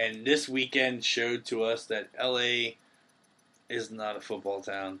 And this weekend showed to us that LA is not a football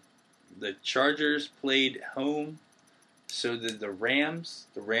town. The Chargers played home, so did the Rams.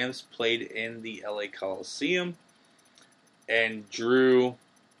 The Rams played in the LA Coliseum and drew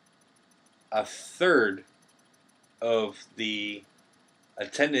a third of the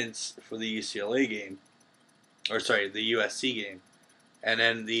attendance for the UCLA game. Or sorry, the USC game. And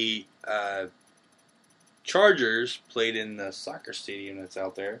then the Chargers played in the soccer stadium that's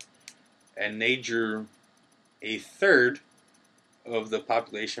out there, and they drew a third of the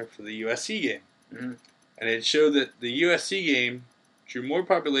population for the USC game. Mm-hmm. And it showed that the USC game drew more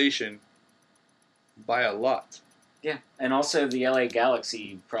population by a lot. Yeah, and also the LA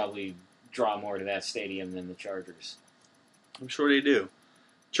Galaxy probably draw more to that stadium than the Chargers. I'm sure they do.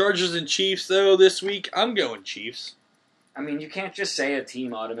 Chargers and Chiefs, though, this week, I'm going Chiefs. I mean, you can't just say a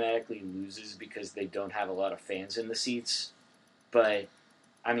team automatically loses because they don't have a lot of fans in the seats. But,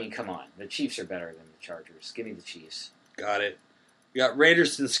 I mean, come on. The Chiefs are better than the Chargers. Give me the Chiefs. Got it. We got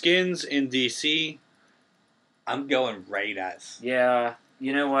Raiders and Skins in D.C. I'm going Raiders. Yeah,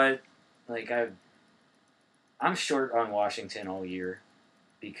 you know what? Like, I'm short on Washington all year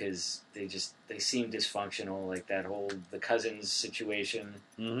because they seem dysfunctional. Like the Cousins situation.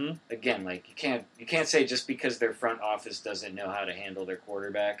 Mm-hmm. Again, like you can't say just because their front office doesn't know how to handle their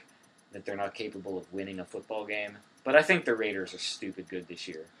quarterback that they're not capable of winning a football game. But I think the Raiders are stupid good this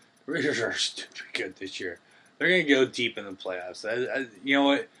year. Raiders are stupid good this year. They're going to go deep in the playoffs. You know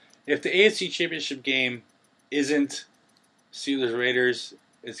what? If the AFC Championship game isn't Steelers Raiders,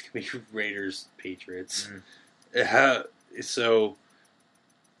 it's going to be Raiders Patriots. So,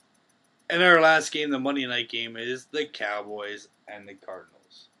 in our last game, the Monday night game, is the Cowboys and the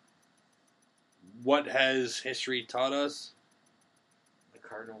Cardinals. What has history taught us? The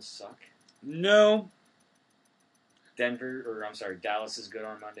Cardinals suck. No. Dallas is good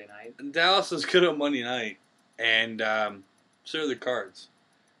on Monday night. Dallas is good on Monday night, and so are the Cards.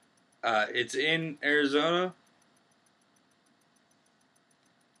 It's in Arizona.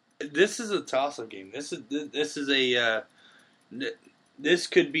 This is a toss-up game. This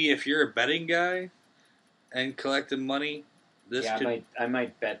could be, if you're a betting guy and collecting money. I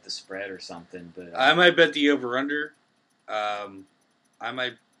might bet the spread or something, but I might bet the over/under. I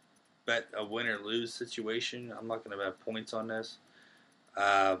might bet a win or lose situation. I'm not going to bet points on this.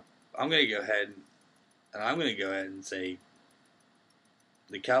 I'm going to go ahead and say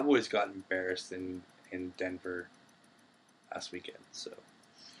the Cowboys got embarrassed in Denver last weekend. So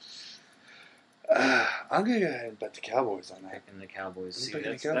I'm going to go ahead and bet the Cowboys on that. Picking the Cowboys. See,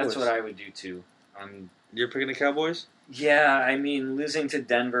 Cowboys. That's what I would do too. You're picking the Cowboys? Yeah, I mean, losing to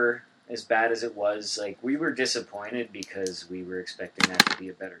Denver, as bad as it was, like, we were disappointed because we were expecting that to be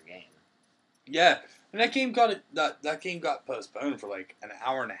a better game. Yeah, and that game got postponed for like an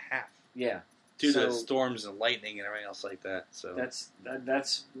hour and a half. Yeah, due to storms and lightning and everything else like that. So that's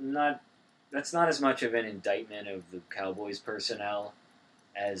not as much of an indictment of the Cowboys personnel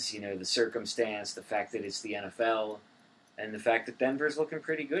as, you know, the circumstance, the fact that it's the NFL, and the fact that Denver's looking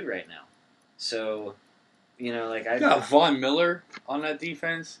pretty good right now. So, you know, like, you got Von Miller on that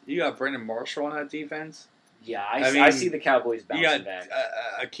defense. You got Brandon Marshall on that defense. Yeah, I see the Cowboys bouncing back. You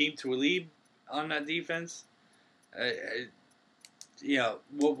got Akeem Talib on that defense. You know,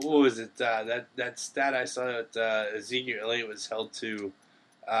 what was it? That stat I saw that Ezekiel Elliott was held to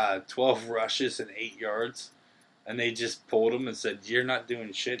 12 rushes and 8 yards, and they just pulled him and said, "You're not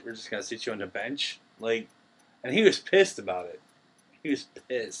doing shit. We're just gonna sit you on the bench." Like, and he was pissed about it. He was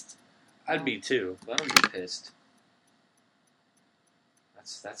pissed. I'd be too. Let him be pissed.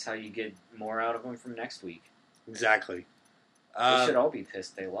 That's how you get more out of him from next week. Exactly. They should all be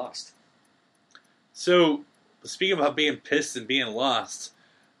pissed they lost. So, speaking about being pissed and being lost,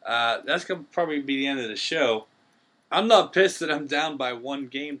 that's going to probably be the end of the show. I'm not pissed that I'm down by 1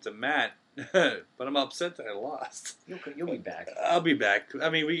 game to Matt, but I'm upset that I lost. You'll be back. I'll be back. I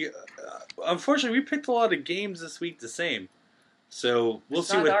mean, we unfortunately we picked a lot of games this week the same, so we'll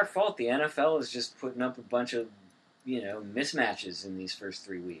see. It's not our fault. The NFL is just putting up a bunch of mismatches in these first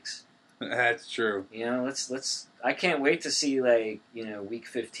 3 weeks. That's true. Let's. I can't wait to see week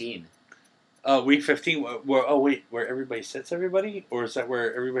 15. Week 15. Where everybody sits everybody, or is that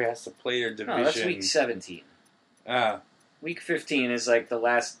where everybody has to play their division? No, that's week 17. Week 15 is like the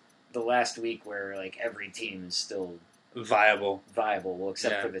last week where every team is still viable. Well,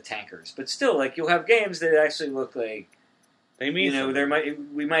 except for the tankers, but still, you'll have games that actually look like they mean.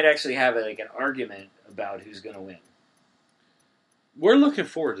 We might actually have an argument about who's going to win. We're looking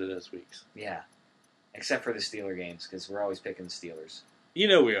forward to those weeks. Yeah, except for the Steeler games because we're always picking the Steelers. We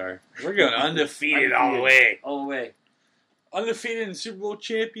are. We're going undefeated all the way. All the way. Undefeated and Super Bowl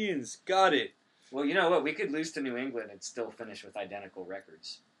champions. Got it. Well, you know what? We could lose to New England and still finish with identical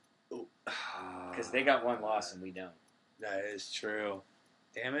records. Because they got 1 loss and we don't. That is true.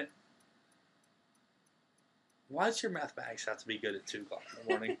 Damn it. Why does your mathematics have to be good at 2 o'clock in the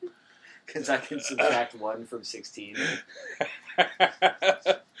morning? Because I can subtract 1 from 16.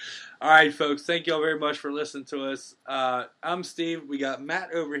 All right, folks. Thank you all very much for listening to us. I'm Steve. We got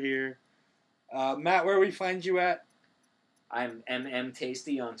Matt over here. Matt, where we find you at? I'm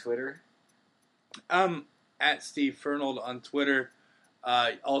MMTasty on Twitter. I'm at Steve Fernald on Twitter.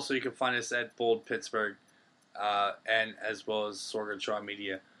 Also, you can find us at Bold Pittsburgh, and as well as Sorgatron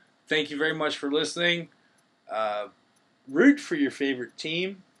Media. Thank you very much for listening. Root for your favorite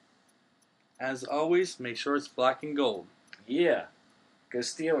team. As always, make sure it's black and gold. Yeah. Go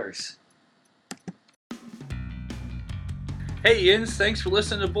Steelers. Hey, Yins, thanks for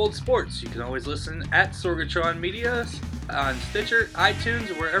listening to Bold Sports. You can always listen at Sorgatron Media on Stitcher, iTunes,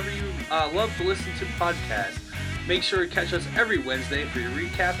 or wherever you love to listen to podcasts. Make sure to catch us every Wednesday for your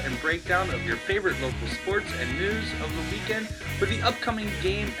recap and breakdown of your favorite local sports and news of the weekend with the upcoming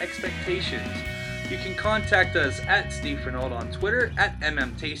game expectations. You can contact us at Steve Fernald on Twitter, at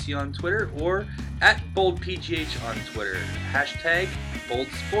MMTasty on Twitter, or at BoldPGH on Twitter. Hashtag Bold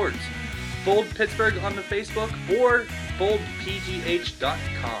Sports. Bold Pittsburgh on the Facebook or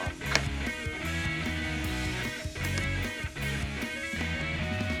boldpgh.com.